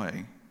walk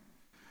away.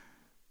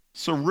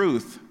 So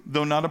Ruth,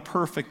 though not a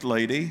perfect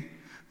lady,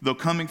 though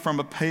coming from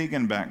a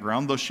pagan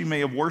background, though she may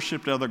have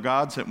worshiped other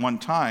gods at one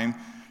time,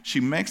 she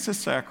makes a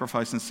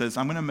sacrifice and says,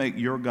 I'm going to make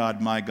your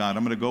God my God.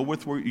 I'm going to go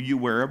with you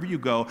wherever you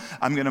go.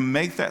 I'm going to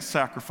make that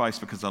sacrifice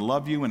because I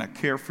love you and I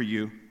care for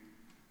you,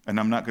 and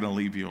I'm not going to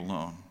leave you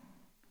alone.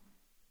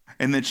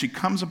 And then she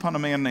comes upon a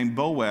man named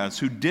Boaz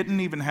who didn't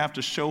even have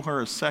to show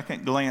her a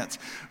second glance,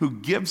 who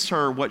gives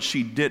her what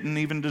she didn't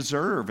even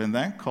deserve in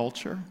that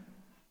culture.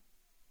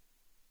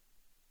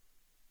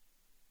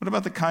 What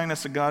about the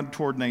kindness of God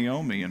toward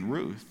Naomi and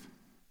Ruth?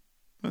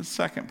 The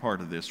second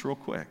part of this, real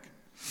quick.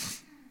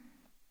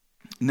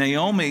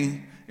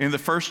 Naomi, in the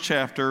first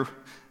chapter,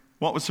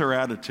 what was her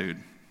attitude?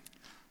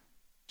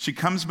 She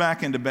comes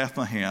back into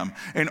Bethlehem,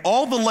 and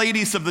all the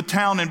ladies of the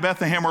town in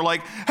Bethlehem were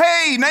like,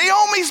 hey,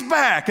 Naomi's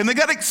back, and they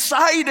got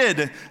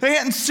excited. They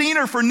hadn't seen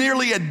her for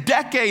nearly a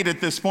decade at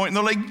this point, and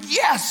they're like,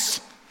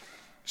 yes,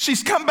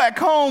 she's come back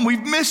home.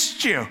 We've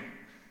missed you.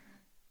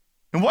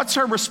 And what's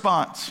her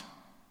response?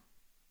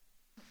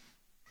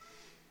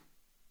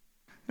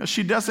 Now,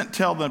 she doesn't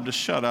tell them to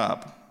shut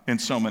up in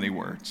so many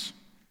words.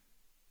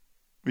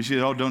 She said,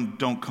 oh,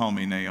 don't call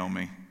me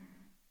Naomi.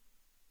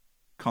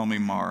 Call me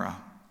Mara.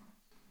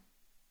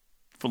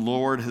 The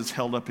Lord has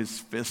held up His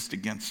fist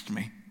against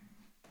me.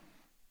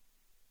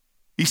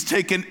 He's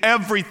taken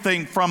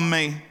everything from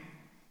me.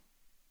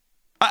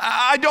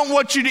 I don't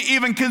want you to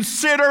even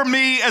consider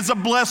me as a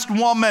blessed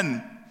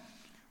woman.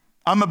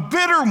 I'm a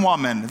bitter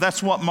woman.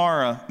 That's what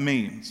Mara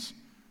means.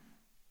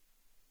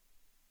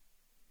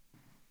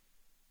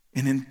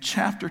 And in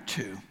chapter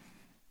 2,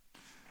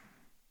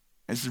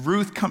 as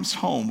Ruth comes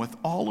home with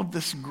all of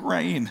this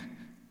grain,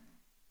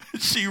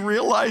 she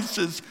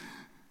realizes,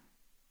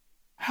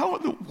 how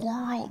in the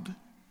world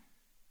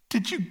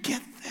did you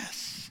get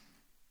this?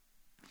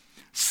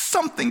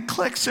 Something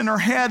clicks in her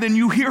head, and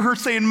you hear her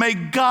saying, may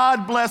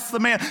God bless the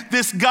man.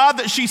 This God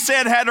that she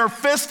said had her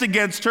fist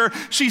against her,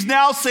 she's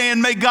now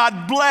saying, may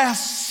God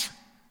bless.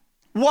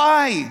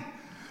 Why?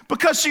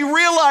 Because she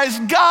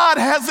realized God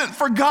hasn't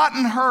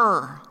forgotten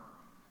her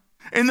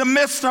in the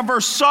midst of her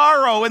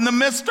sorrow, in the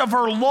midst of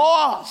her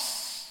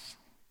loss.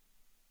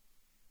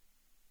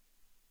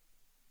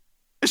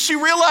 She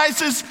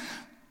realizes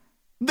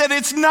that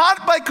it's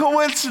not by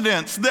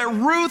coincidence that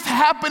Ruth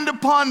happened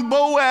upon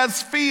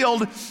Boaz's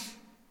field,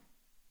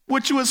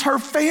 which was her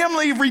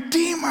family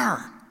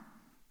redeemer.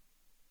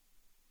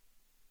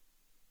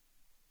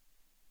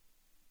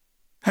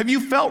 Have you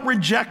felt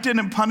rejected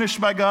and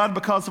punished by God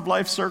because of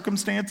life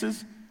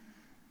circumstances?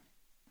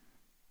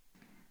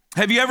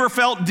 Have you ever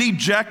felt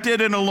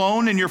dejected and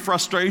alone in your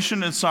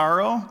frustration and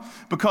sorrow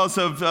because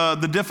of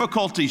the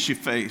difficulties you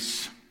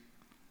face?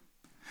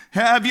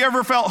 Have you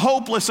ever felt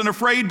hopeless and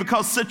afraid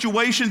because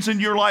situations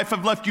in your life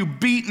have left you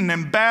beaten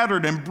and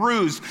battered and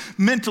bruised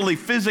mentally,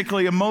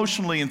 physically,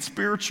 emotionally, and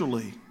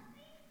spiritually?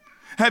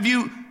 Have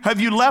you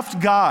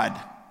left God?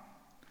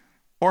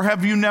 Or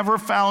have you never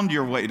found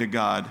your way to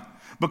God?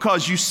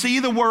 Because you see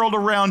the world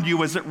around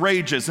you as it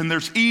rages, and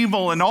there's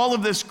evil and all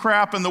of this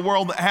crap in the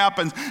world that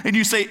happens, and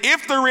you say,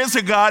 if there is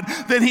a God,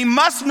 then He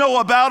must know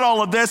about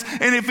all of this,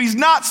 and if He's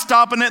not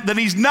stopping it, then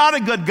He's not a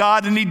good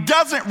God, and He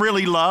doesn't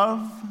really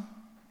love.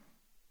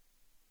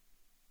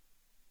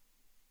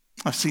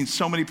 I've seen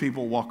so many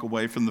people walk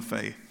away from the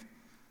faith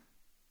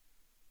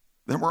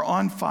that were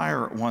on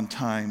fire at one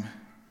time,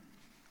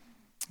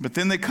 but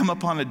then they come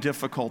upon a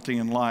difficulty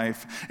in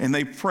life and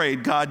they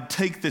prayed, God,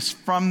 take this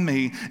from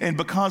me. And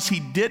because He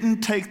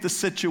didn't take the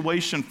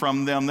situation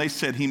from them, they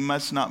said, He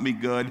must not be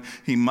good,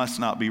 He must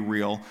not be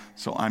real,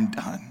 so I'm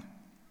done.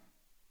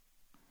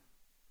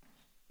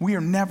 We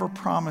are never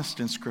promised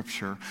in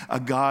Scripture a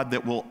God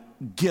that will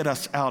get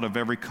us out of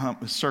every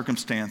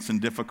circumstance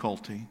and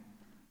difficulty.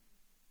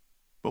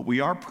 But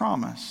we are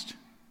promised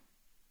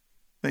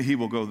that He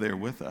will go there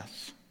with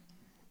us.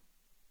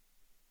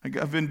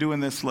 I've been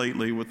doing this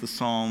lately with the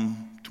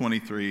Psalm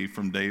 23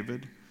 from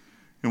David.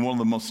 In one of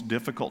the most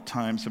difficult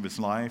times of his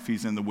life,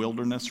 he's in the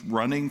wilderness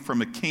running from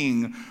a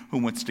king who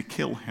wants to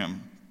kill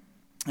him.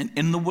 And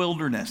in the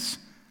wilderness,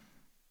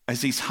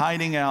 as he's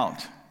hiding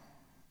out,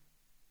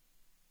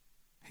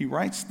 he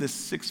writes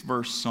this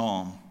 6-verse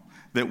psalm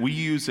that we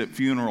use at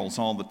funerals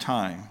all the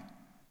time,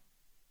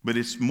 but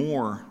it's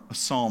more a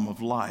psalm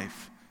of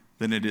life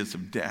than it is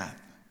of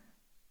death.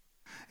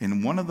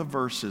 In one of the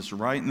verses,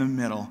 right in the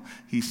middle,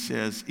 he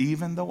says,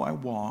 even though I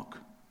walk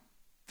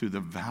through the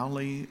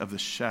valley of the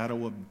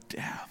shadow of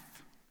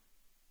death,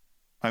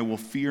 I will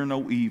fear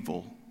no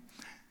evil.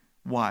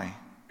 Why?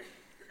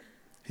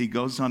 He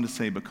goes on to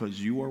say,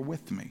 because you are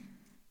with me.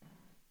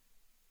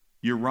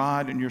 Your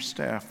rod and your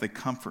staff, they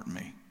comfort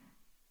me.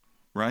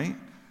 Right?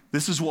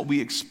 This is what we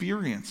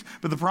experience.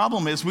 But the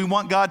problem is we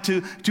want God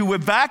to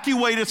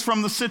evacuate us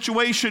from the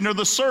situation or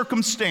the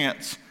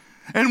circumstance.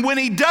 And when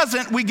he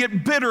doesn't, we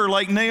get bitter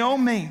like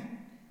Naomi.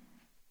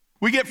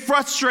 We get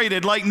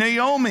frustrated like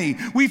Naomi.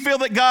 We feel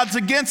that God's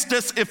against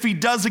us if he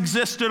does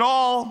exist at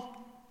all.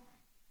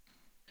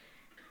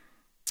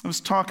 I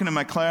was talking to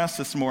my class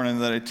this morning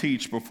that I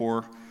teach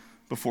before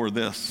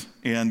this.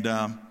 And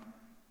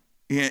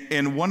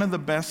one of the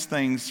best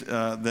things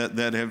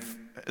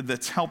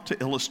that's helped to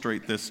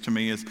illustrate this to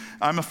me is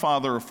I'm a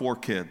father of 4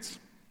 kids,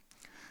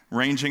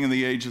 ranging in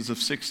the ages of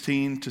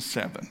 16 to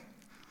 7.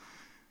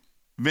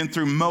 Been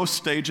through most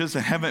stages. I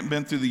haven't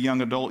been through the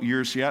young adult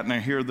years yet, and I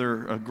hear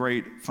they're a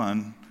great,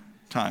 fun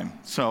time.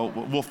 So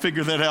we'll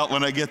figure that out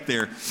when I get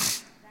there.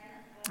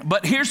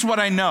 But here's what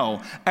I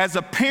know. As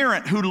a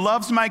parent who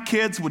loves my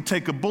kids, would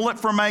take a bullet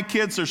for my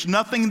kids, there's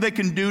nothing they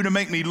can do to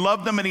make me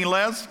love them any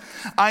less.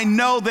 I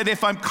know that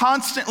if I'm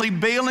constantly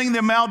bailing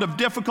them out of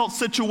difficult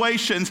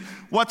situations,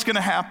 what's going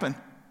to happen?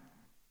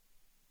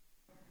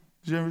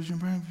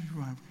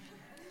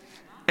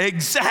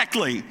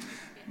 Exactly.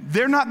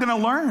 They're not going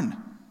to learn.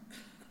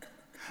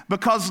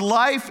 Because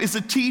life is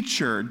a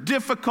teacher.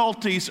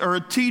 Difficulties are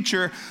a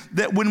teacher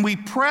that when we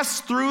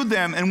press through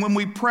them and when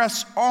we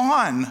press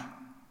on,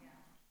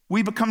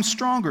 we become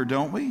stronger,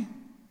 don't we?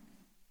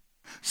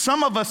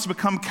 Some of us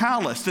become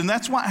calloused, and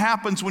that's what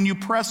happens when you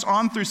press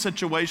on through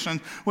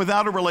situations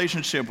without a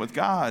relationship with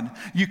God.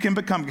 You can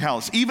become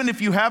callous. Even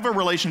if you have a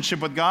relationship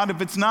with God,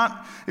 if it's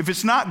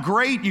not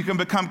great, you can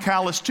become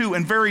callous too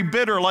and very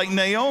bitter like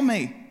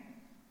Naomi.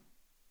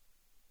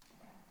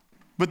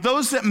 But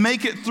those that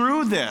make it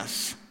through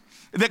this,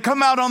 that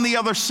come out on the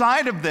other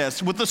side of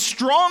this with a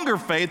stronger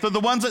faith, are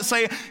the ones that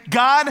say,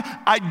 God,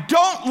 I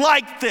don't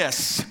like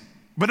this,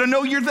 but I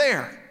know you're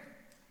there.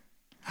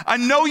 I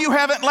know you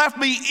haven't left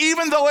me,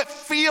 even though it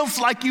feels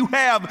like you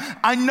have.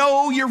 I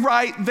know you're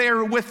right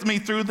there with me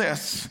through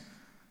this.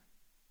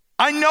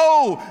 I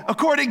know,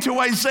 according to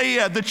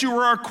Isaiah, that you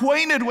are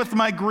acquainted with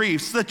my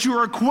griefs, that you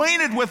are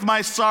acquainted with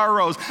my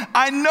sorrows.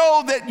 I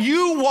know that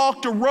you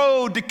walked a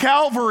road to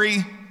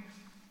Calvary,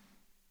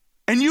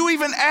 and you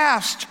even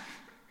asked,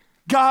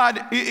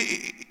 God,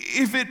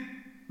 if it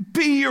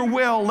be your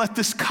will, let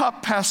this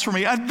cup pass from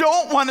me. I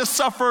don't want to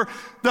suffer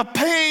the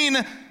pain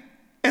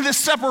and the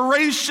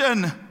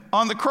separation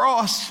on the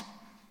cross,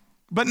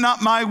 but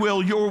not my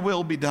will, your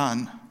will be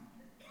done.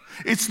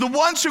 It's the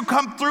ones who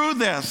come through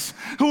this,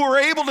 who are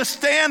able to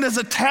stand as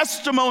a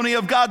testimony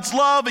of God's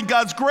love and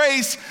God's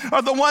grace,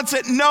 are the ones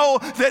that know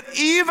that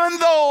even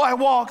though I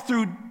walk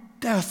through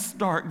death's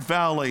dark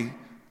valley,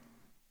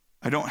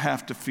 I don't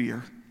have to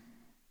fear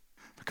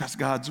because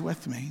God's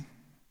with me.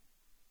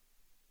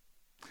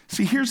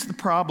 See, here's the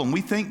problem.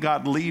 We think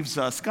God leaves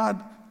us.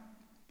 God,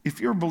 if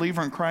you're a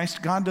believer in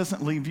Christ, God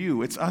doesn't leave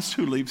you. It's us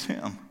who leaves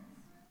him.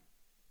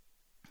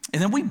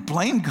 And then we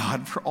blame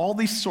God for all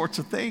these sorts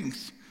of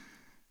things.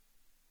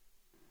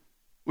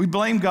 We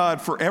blame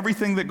God for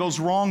everything that goes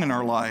wrong in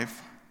our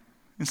life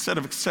instead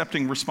of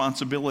accepting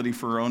responsibility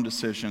for our own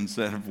decisions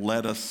that have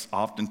led us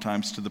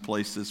oftentimes to the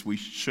places we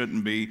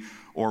shouldn't be,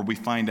 or we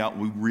find out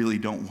we really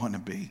don't want to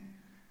be.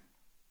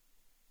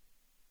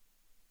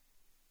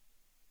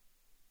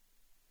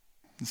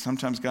 And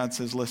sometimes God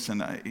says,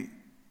 listen,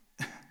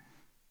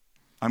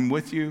 I'm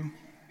with you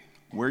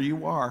where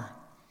you are,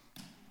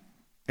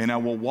 and I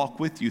will walk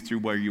with you through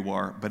where you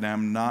are, but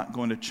I'm not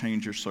going to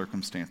change your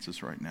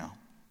circumstances right now.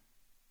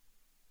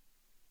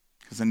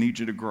 Because I need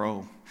you to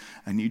grow.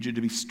 I need you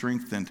to be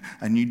strengthened.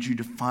 I need you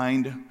to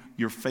find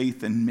your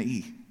faith in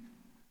me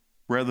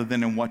rather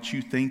than in what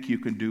you think you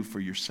can do for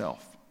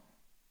yourself.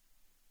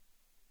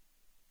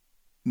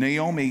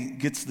 Naomi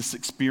gets this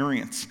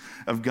experience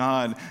of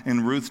God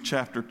in Ruth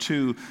chapter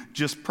 2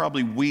 just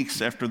probably weeks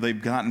after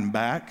they've gotten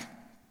back.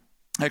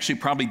 Actually,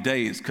 probably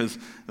days, because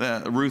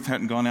Ruth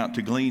hadn't gone out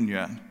to glean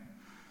yet.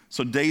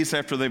 So days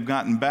after they've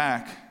gotten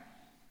back,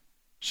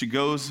 she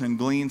goes and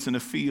gleans in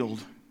a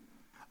field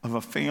of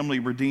a family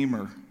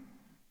redeemer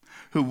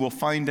who we'll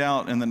find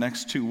out in the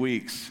next 2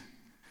 weeks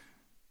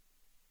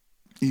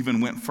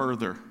even went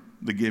further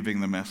than giving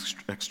them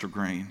extra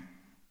grain.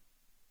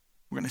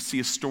 We're going to see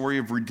a story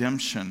of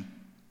redemption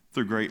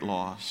through great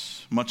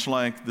loss, much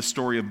like the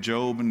story of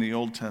Job in the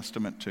Old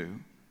Testament too,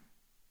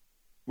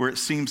 where it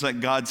seems like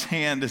God's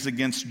hand is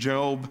against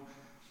Job,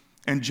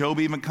 and Job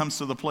even comes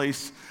to the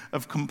place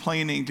of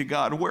complaining to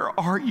God, where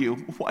are you?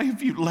 Why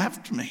have you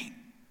left me?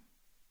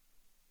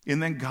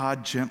 And then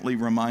God gently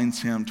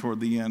reminds him toward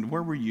the end,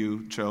 where were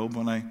you, Job,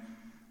 when I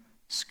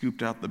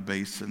scooped out the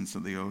basins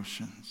of the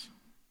oceans?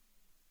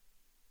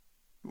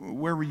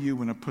 Where were you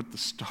when I put the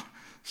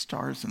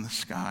stars in the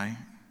sky?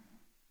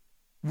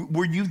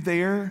 Were you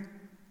there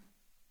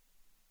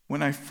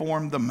when I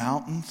formed the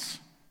mountains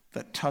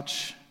that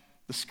touch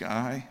the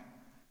sky?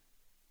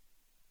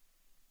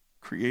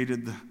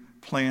 Created the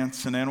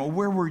plants and animals.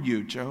 Where were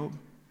you, Job?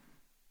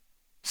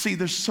 See,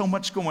 there's so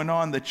much going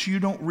on that you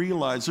don't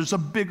realize. There's a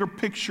bigger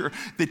picture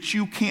that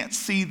you can't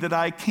see that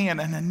I can,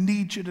 and I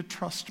need you to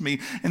trust me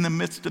in the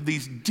midst of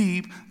these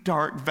deep,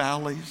 dark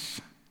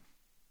valleys.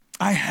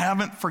 I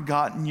haven't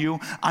forgotten you.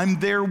 I'm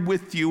there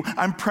with you.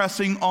 I'm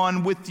pressing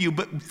on with you.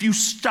 But if you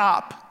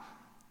stop,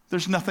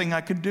 there's nothing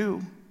I can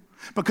do,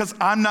 because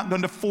I'm not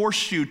going to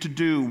force you to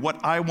do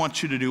what I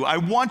want you to do. I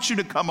want you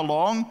to come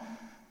along.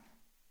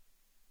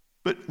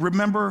 But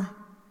remember,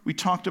 we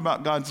talked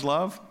about God's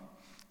love.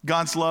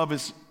 God's love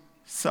is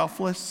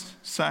selfless,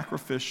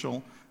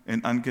 sacrificial,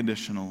 and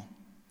unconditional.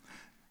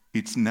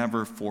 It's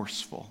never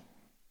forceful.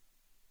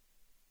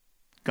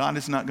 God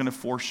is not going to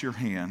force your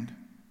hand.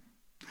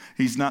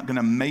 He's not going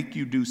to make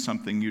you do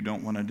something you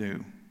don't want to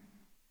do.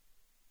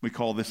 We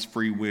call this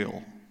free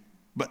will.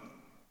 But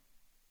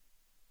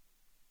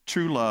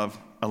true love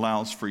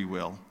allows free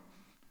will.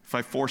 If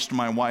I forced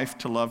my wife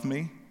to love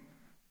me,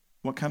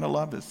 what kind of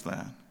love is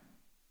that?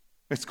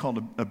 It's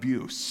called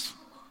abuse.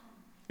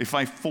 If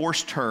I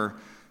forced her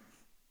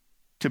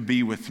to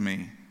be with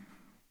me.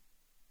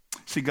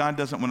 See, God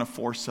doesn't want to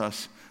force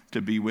us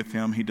to be with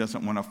him. He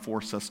doesn't want to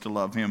force us to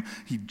love him.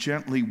 He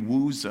gently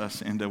woos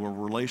us into a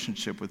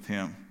relationship with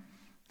him.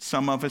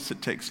 Some of us,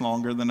 it takes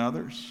longer than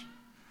others.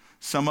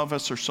 Some of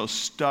us are so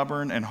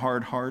stubborn and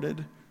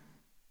hard-hearted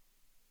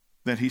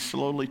that he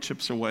slowly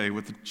chips away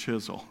with a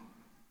chisel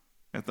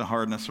at the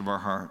hardness of our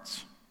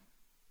hearts.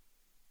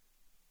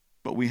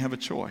 But we have a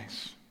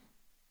choice.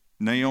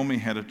 Naomi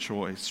had a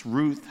choice.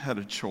 Ruth had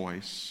a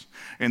choice.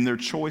 And their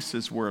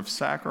choices were of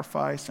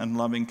sacrifice and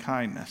loving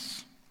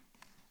kindness.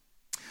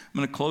 I'm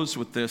going to close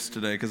with this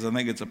today because I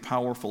think it's a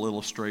powerful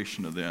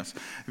illustration of this.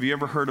 Have you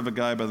ever heard of a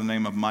guy by the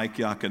name of Mike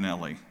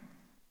Yaconelli?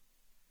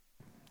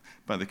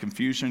 By the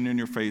confusion in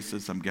your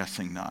faces, I'm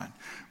guessing not.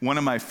 One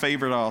of my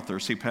favorite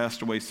authors, he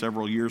passed away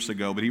several years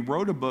ago, but he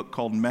wrote a book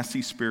called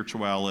Messy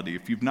Spirituality.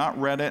 If you've not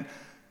read it,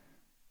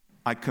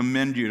 I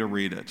commend you to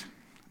read it.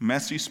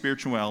 Messy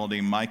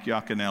Spirituality, Mike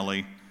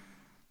Yaconelli.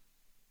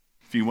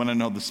 If you want to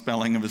know the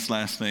spelling of his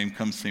last name,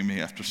 come see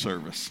me after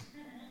service.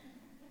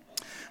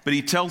 But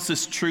he tells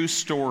this true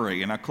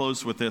story, and I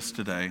close with this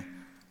today,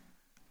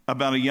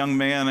 about a young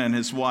man and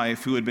his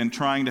wife who had been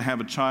trying to have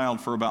a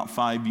child for about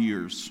 5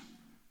 years.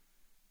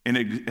 And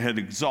it had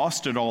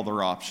exhausted all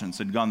their options.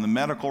 They'd gone the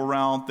medical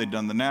route, they'd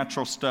done the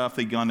natural stuff,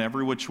 they'd gone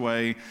every which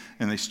way,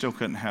 and they still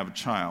couldn't have a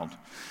child.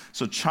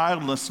 So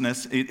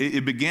childlessness,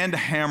 it began to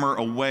hammer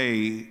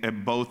away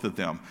at both of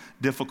them.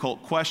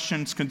 Difficult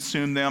questions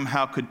consumed them.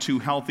 How could two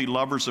healthy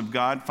lovers of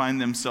God find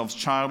themselves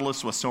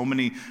childless with so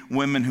many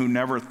women who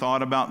never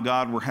thought about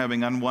God were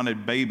having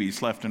unwanted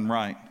babies left and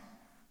right?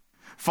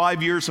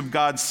 5 years of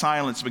God's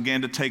silence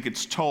began to take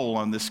its toll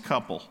on this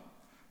couple.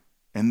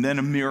 And then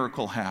a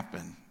miracle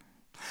happened.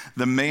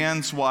 The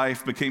man's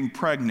wife became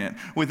pregnant.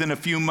 Within a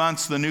few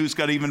months, the news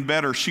got even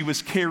better. She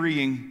was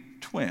carrying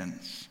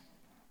twins.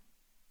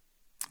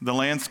 The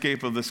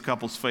landscape of this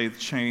couple's faith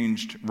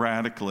changed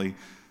radically.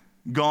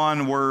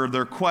 Gone were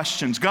their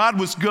questions. God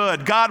was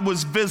good. God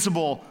was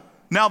visible.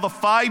 Now the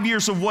 5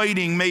 years of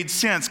waiting made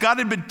sense. God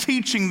had been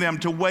teaching them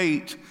to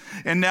wait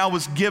and now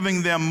was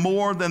giving them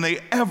more than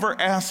they ever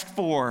asked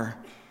for.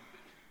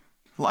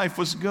 Life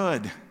was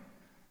good.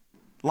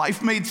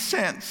 Life made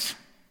sense.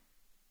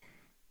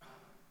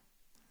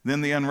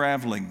 Then the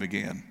unraveling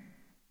began.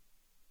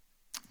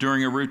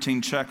 During a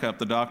routine checkup,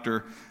 the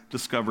doctor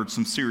discovered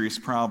some serious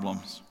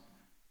problems.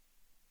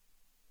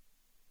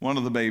 One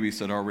of the babies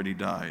had already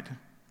died,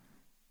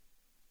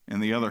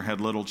 and the other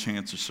had little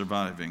chance of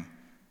surviving.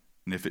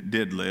 And if it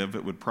did live,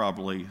 it would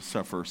probably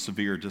suffer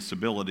severe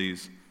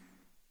disabilities.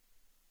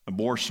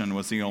 Abortion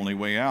was the only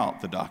way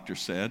out, the doctor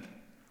said.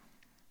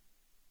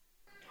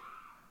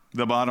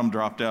 The bottom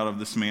dropped out of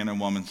this man and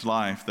woman's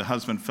life. The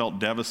husband felt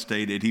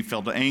devastated. He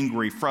felt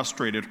angry,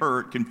 frustrated,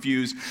 hurt,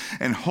 confused,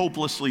 and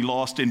hopelessly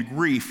lost in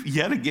grief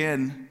yet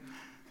again.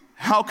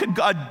 How could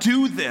God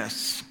do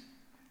this?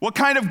 What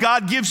kind of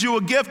God gives you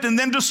a gift and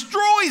then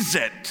destroys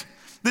it?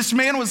 This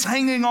man was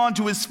hanging on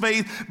to his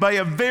faith by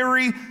a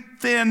very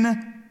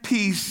thin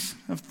piece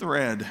of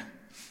thread.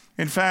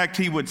 In fact,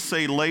 he would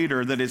say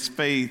later that his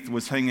faith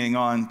was hanging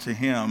on to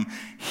him.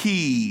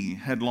 He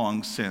had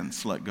long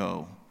since let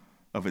go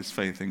of his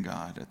faith in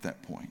God at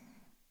that point.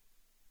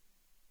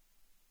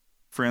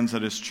 Friends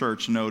at his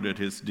church noted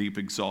his deep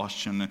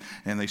exhaustion,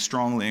 and they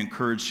strongly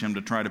encouraged him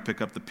to try to pick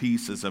up the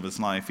pieces of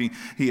his life.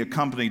 He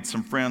accompanied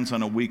some friends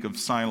on a week of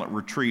silent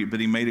retreat, but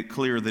he made it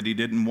clear that he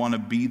didn't want to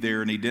be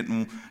there, and he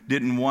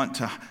didn't want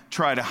to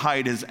try to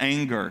hide his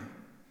anger.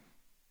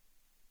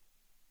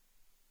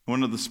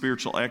 One of the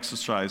spiritual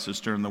exercises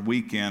during the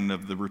weekend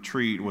of the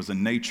retreat was a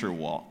nature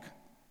walk.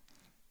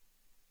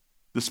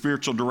 The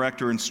spiritual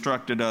director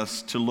instructed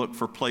us to look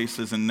for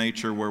places in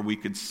nature where we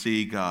could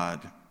see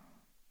God.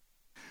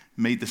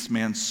 Made this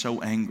man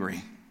so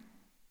angry.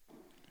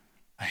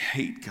 I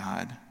hate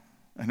God.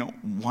 I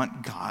don't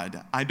want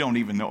God. I don't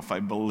even know if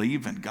I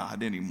believe in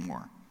God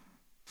anymore.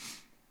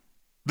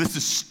 This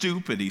is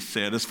stupid, he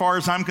said. As far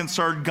as I'm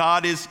concerned,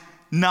 God is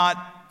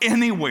not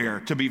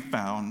anywhere to be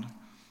found.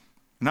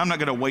 And I'm not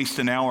going to waste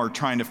an hour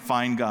trying to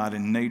find God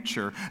in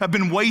nature. I've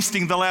been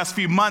wasting the last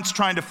few months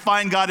trying to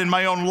find God in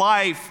my own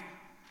life,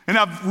 and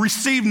I've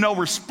received no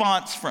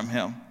response from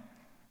him.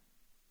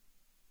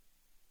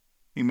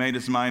 He made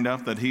his mind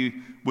up that he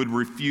would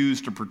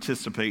refuse to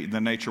participate in the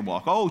nature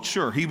walk. Oh,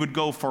 sure, he would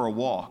go for a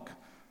walk,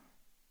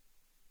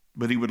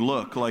 but he would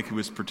look like he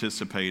was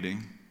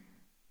participating.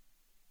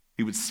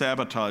 He would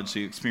sabotage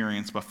the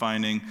experience by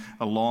finding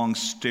a long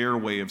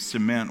stairway of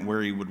cement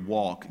where he would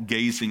walk,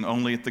 gazing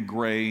only at the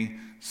gray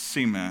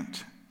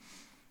cement.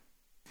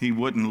 He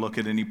wouldn't look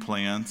at any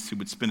plants. He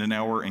would spend an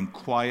hour in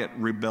quiet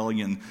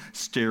rebellion,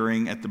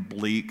 staring at the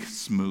bleak,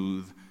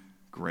 smooth,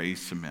 gray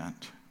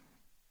cement.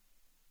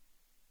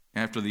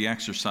 After the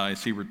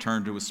exercise, he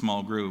returned to a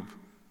small group,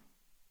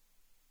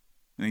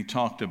 and he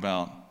talked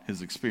about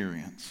his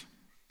experience.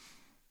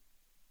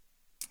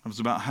 I was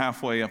about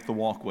halfway up the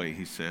walkway,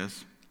 he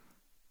says,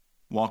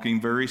 walking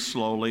very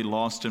slowly,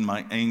 lost in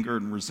my anger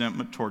and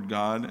resentment toward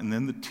God, and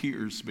then the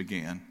tears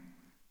began.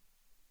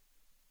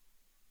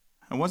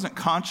 I wasn't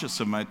conscious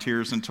of my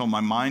tears until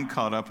my mind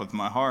caught up with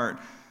my heart,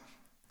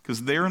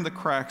 because there in the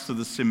cracks of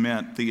the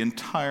cement, the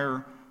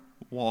entire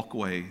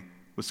walkway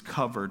was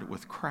covered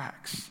with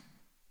cracks.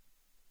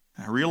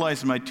 And I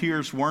realized my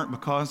tears weren't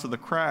because of the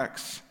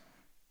cracks.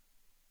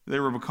 They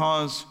were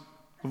because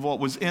of what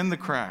was in the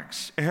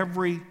cracks.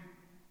 Every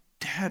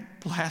dead,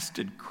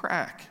 blasted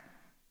crack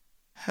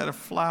had a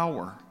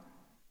flower.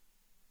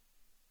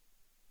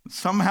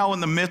 Somehow in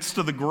the midst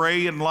of the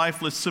gray and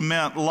lifeless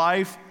cement,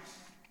 life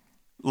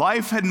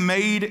had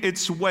made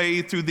its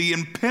way through the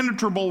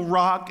impenetrable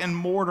rock and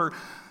mortar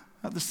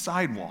of the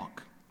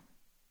sidewalk.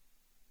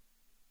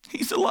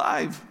 He's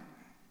alive.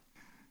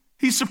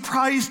 He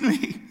surprised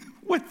me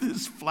with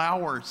his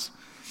flowers.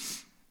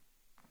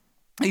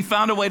 He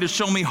found a way to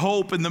show me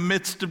hope in the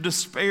midst of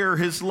despair.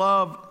 His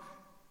love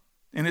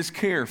and his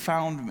care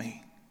found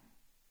me.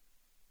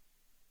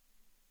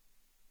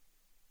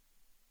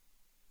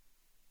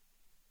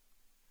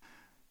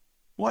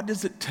 What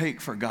does it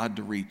take for God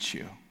to reach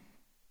you?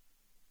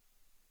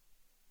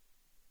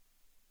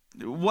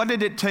 What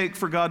did it take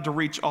for God to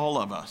reach all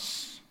of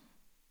us?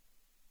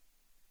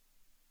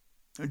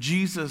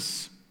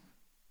 Jesus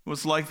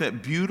was like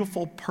that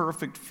beautiful,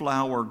 perfect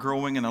flower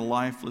growing in a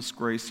lifeless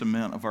gray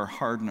cement of our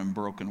hardened and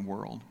broken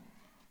world.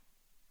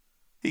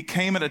 He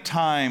came at a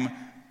time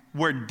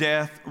where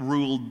death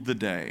ruled the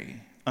day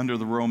under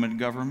the Roman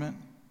government,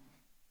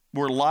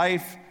 where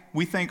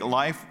we think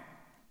life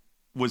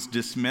was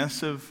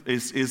dismissive,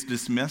 is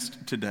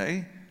dismissed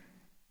today.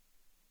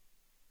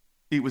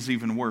 It was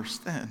even worse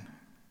then.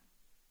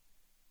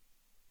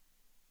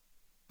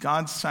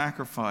 God's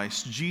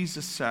sacrifice,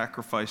 Jesus'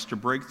 sacrifice to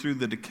break through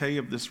the decay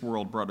of this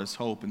world brought us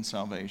hope and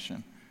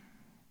salvation.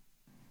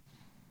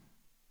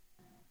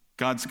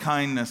 God's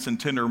kindness and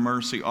tender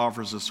mercy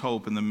offers us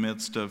hope in the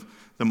midst of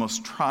the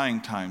most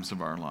trying times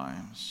of our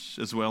lives,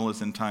 as well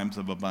as in times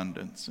of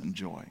abundance and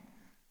joy.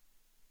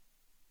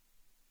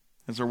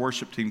 As our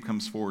worship team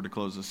comes forward to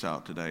close us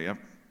out today,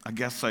 I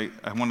guess I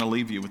want to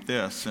leave you with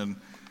this and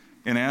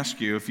ask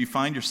you, if you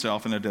find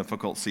yourself in a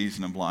difficult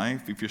season of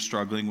life, if you're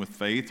struggling with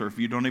faith, or if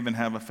you don't even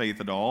have a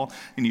faith at all,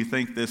 and you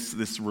think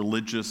this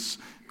religious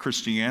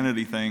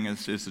Christianity thing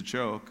is a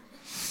joke,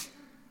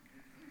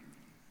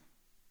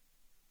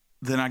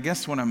 then I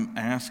guess what I'm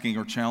asking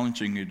or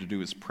challenging you to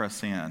do is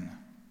press in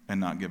and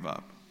not give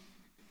up.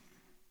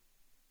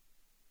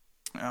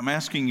 I'm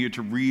asking you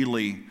to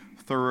really,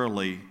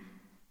 thoroughly,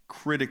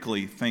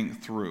 critically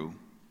think through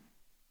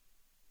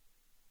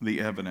the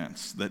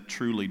evidence that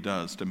truly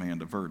does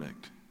demand a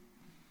verdict.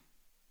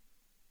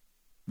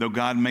 Though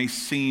God may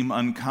seem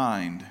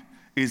unkind,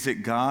 is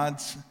it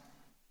God's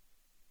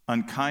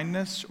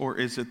unkindness or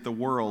is it the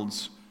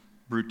world's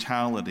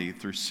brutality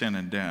through sin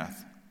and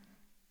death?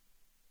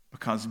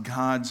 Because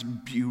God's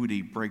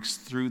beauty breaks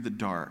through the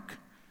dark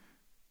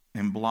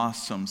and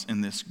blossoms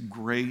in this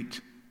great,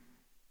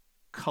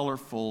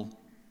 colorful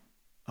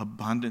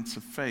abundance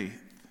of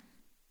faith.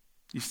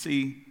 You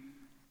see,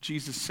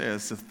 Jesus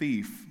says the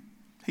thief,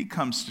 he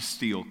comes to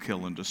steal,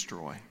 kill, and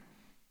destroy.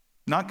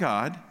 Not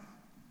God,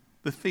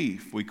 the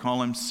thief. We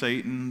call him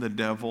Satan, the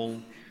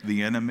devil,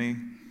 the enemy,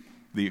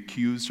 the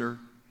accuser.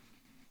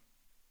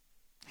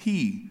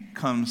 He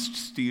comes to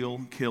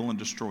steal, kill, and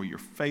destroy your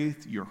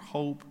faith, your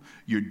hope,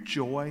 your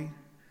joy.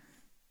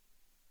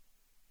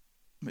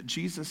 But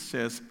Jesus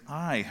says,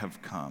 I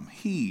have come.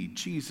 He,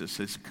 Jesus,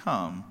 has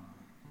come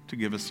to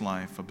give us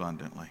life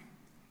abundantly.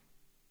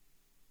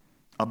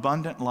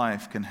 Abundant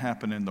life can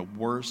happen in the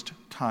worst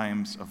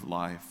times of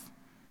life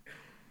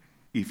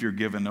if you're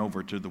given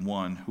over to the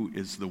one who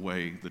is the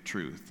way, the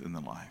truth, and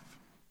the life.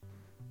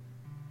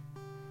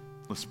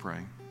 Let's pray.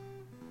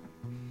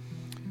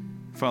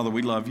 Father,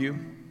 we love you.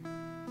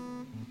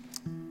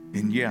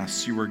 And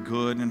yes, you are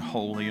good and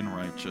holy and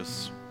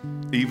righteous,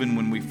 even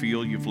when we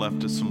feel you've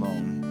left us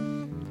alone.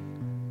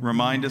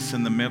 Remind us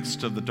in the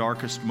midst of the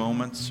darkest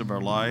moments of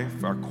our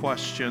life, our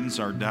questions,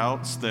 our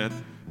doubts, that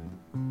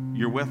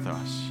you're with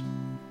us.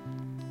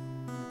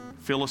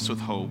 Fill us with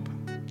hope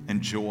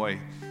and joy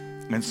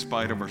in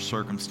spite of our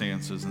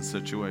circumstances and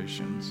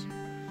situations.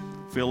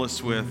 Fill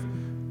us with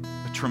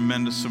a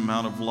tremendous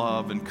amount of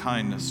love and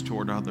kindness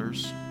toward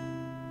others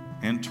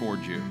and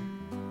toward you.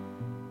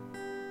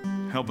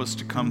 Help us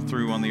to come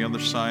through on the other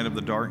side of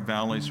the dark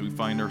valleys we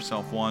find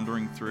ourselves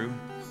wandering through,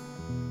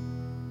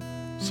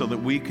 so that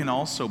we can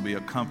also be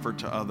a comfort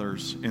to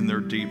others in their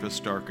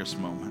deepest, darkest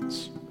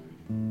moments.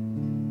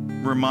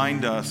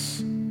 Remind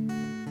us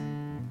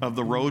of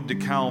the road to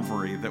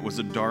Calvary that was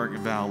a dark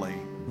valley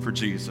for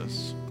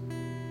Jesus.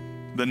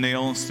 The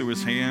nails through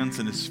his hands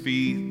and his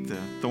feet, the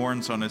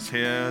thorns on his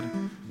head,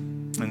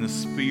 and the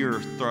spear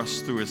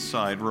thrust through his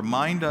side.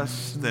 Remind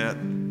us that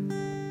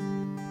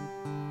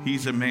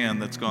he's a man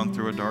that's gone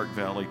through a dark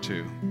valley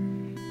too.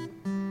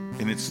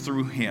 And it's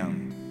through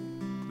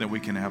him that we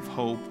can have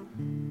hope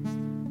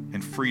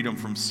and freedom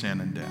from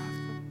sin and death.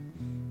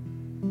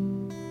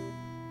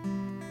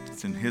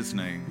 It's in his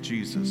name,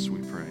 Jesus,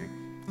 we pray.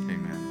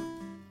 Amen.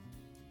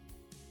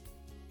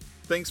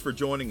 Thanks for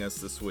joining us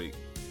this week.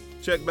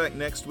 Check back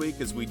next week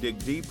as we dig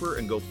deeper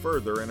and go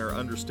further in our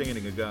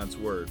understanding of God's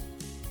Word.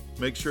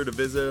 Make sure to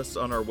visit us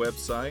on our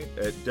website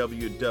at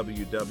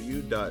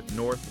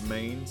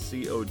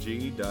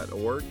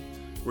www.northmaincog.org,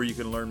 where you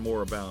can learn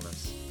more about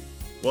us.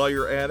 While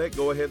you're at it,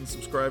 go ahead and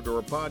subscribe to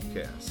our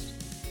podcast.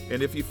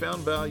 And if you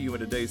found value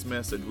in today's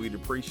message, we'd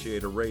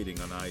appreciate a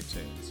rating on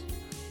iTunes.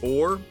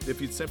 Or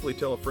if you'd simply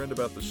tell a friend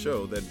about the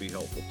show, that'd be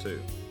helpful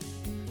too.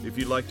 If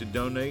you'd like to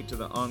donate to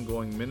the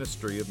ongoing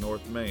ministry of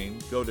North Main,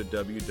 go to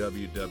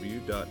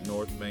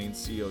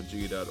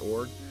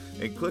www.northmaincog.org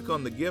and click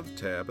on the Give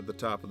tab at the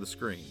top of the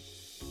screen.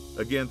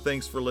 Again,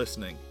 thanks for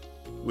listening.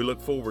 We look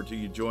forward to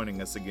you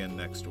joining us again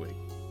next week.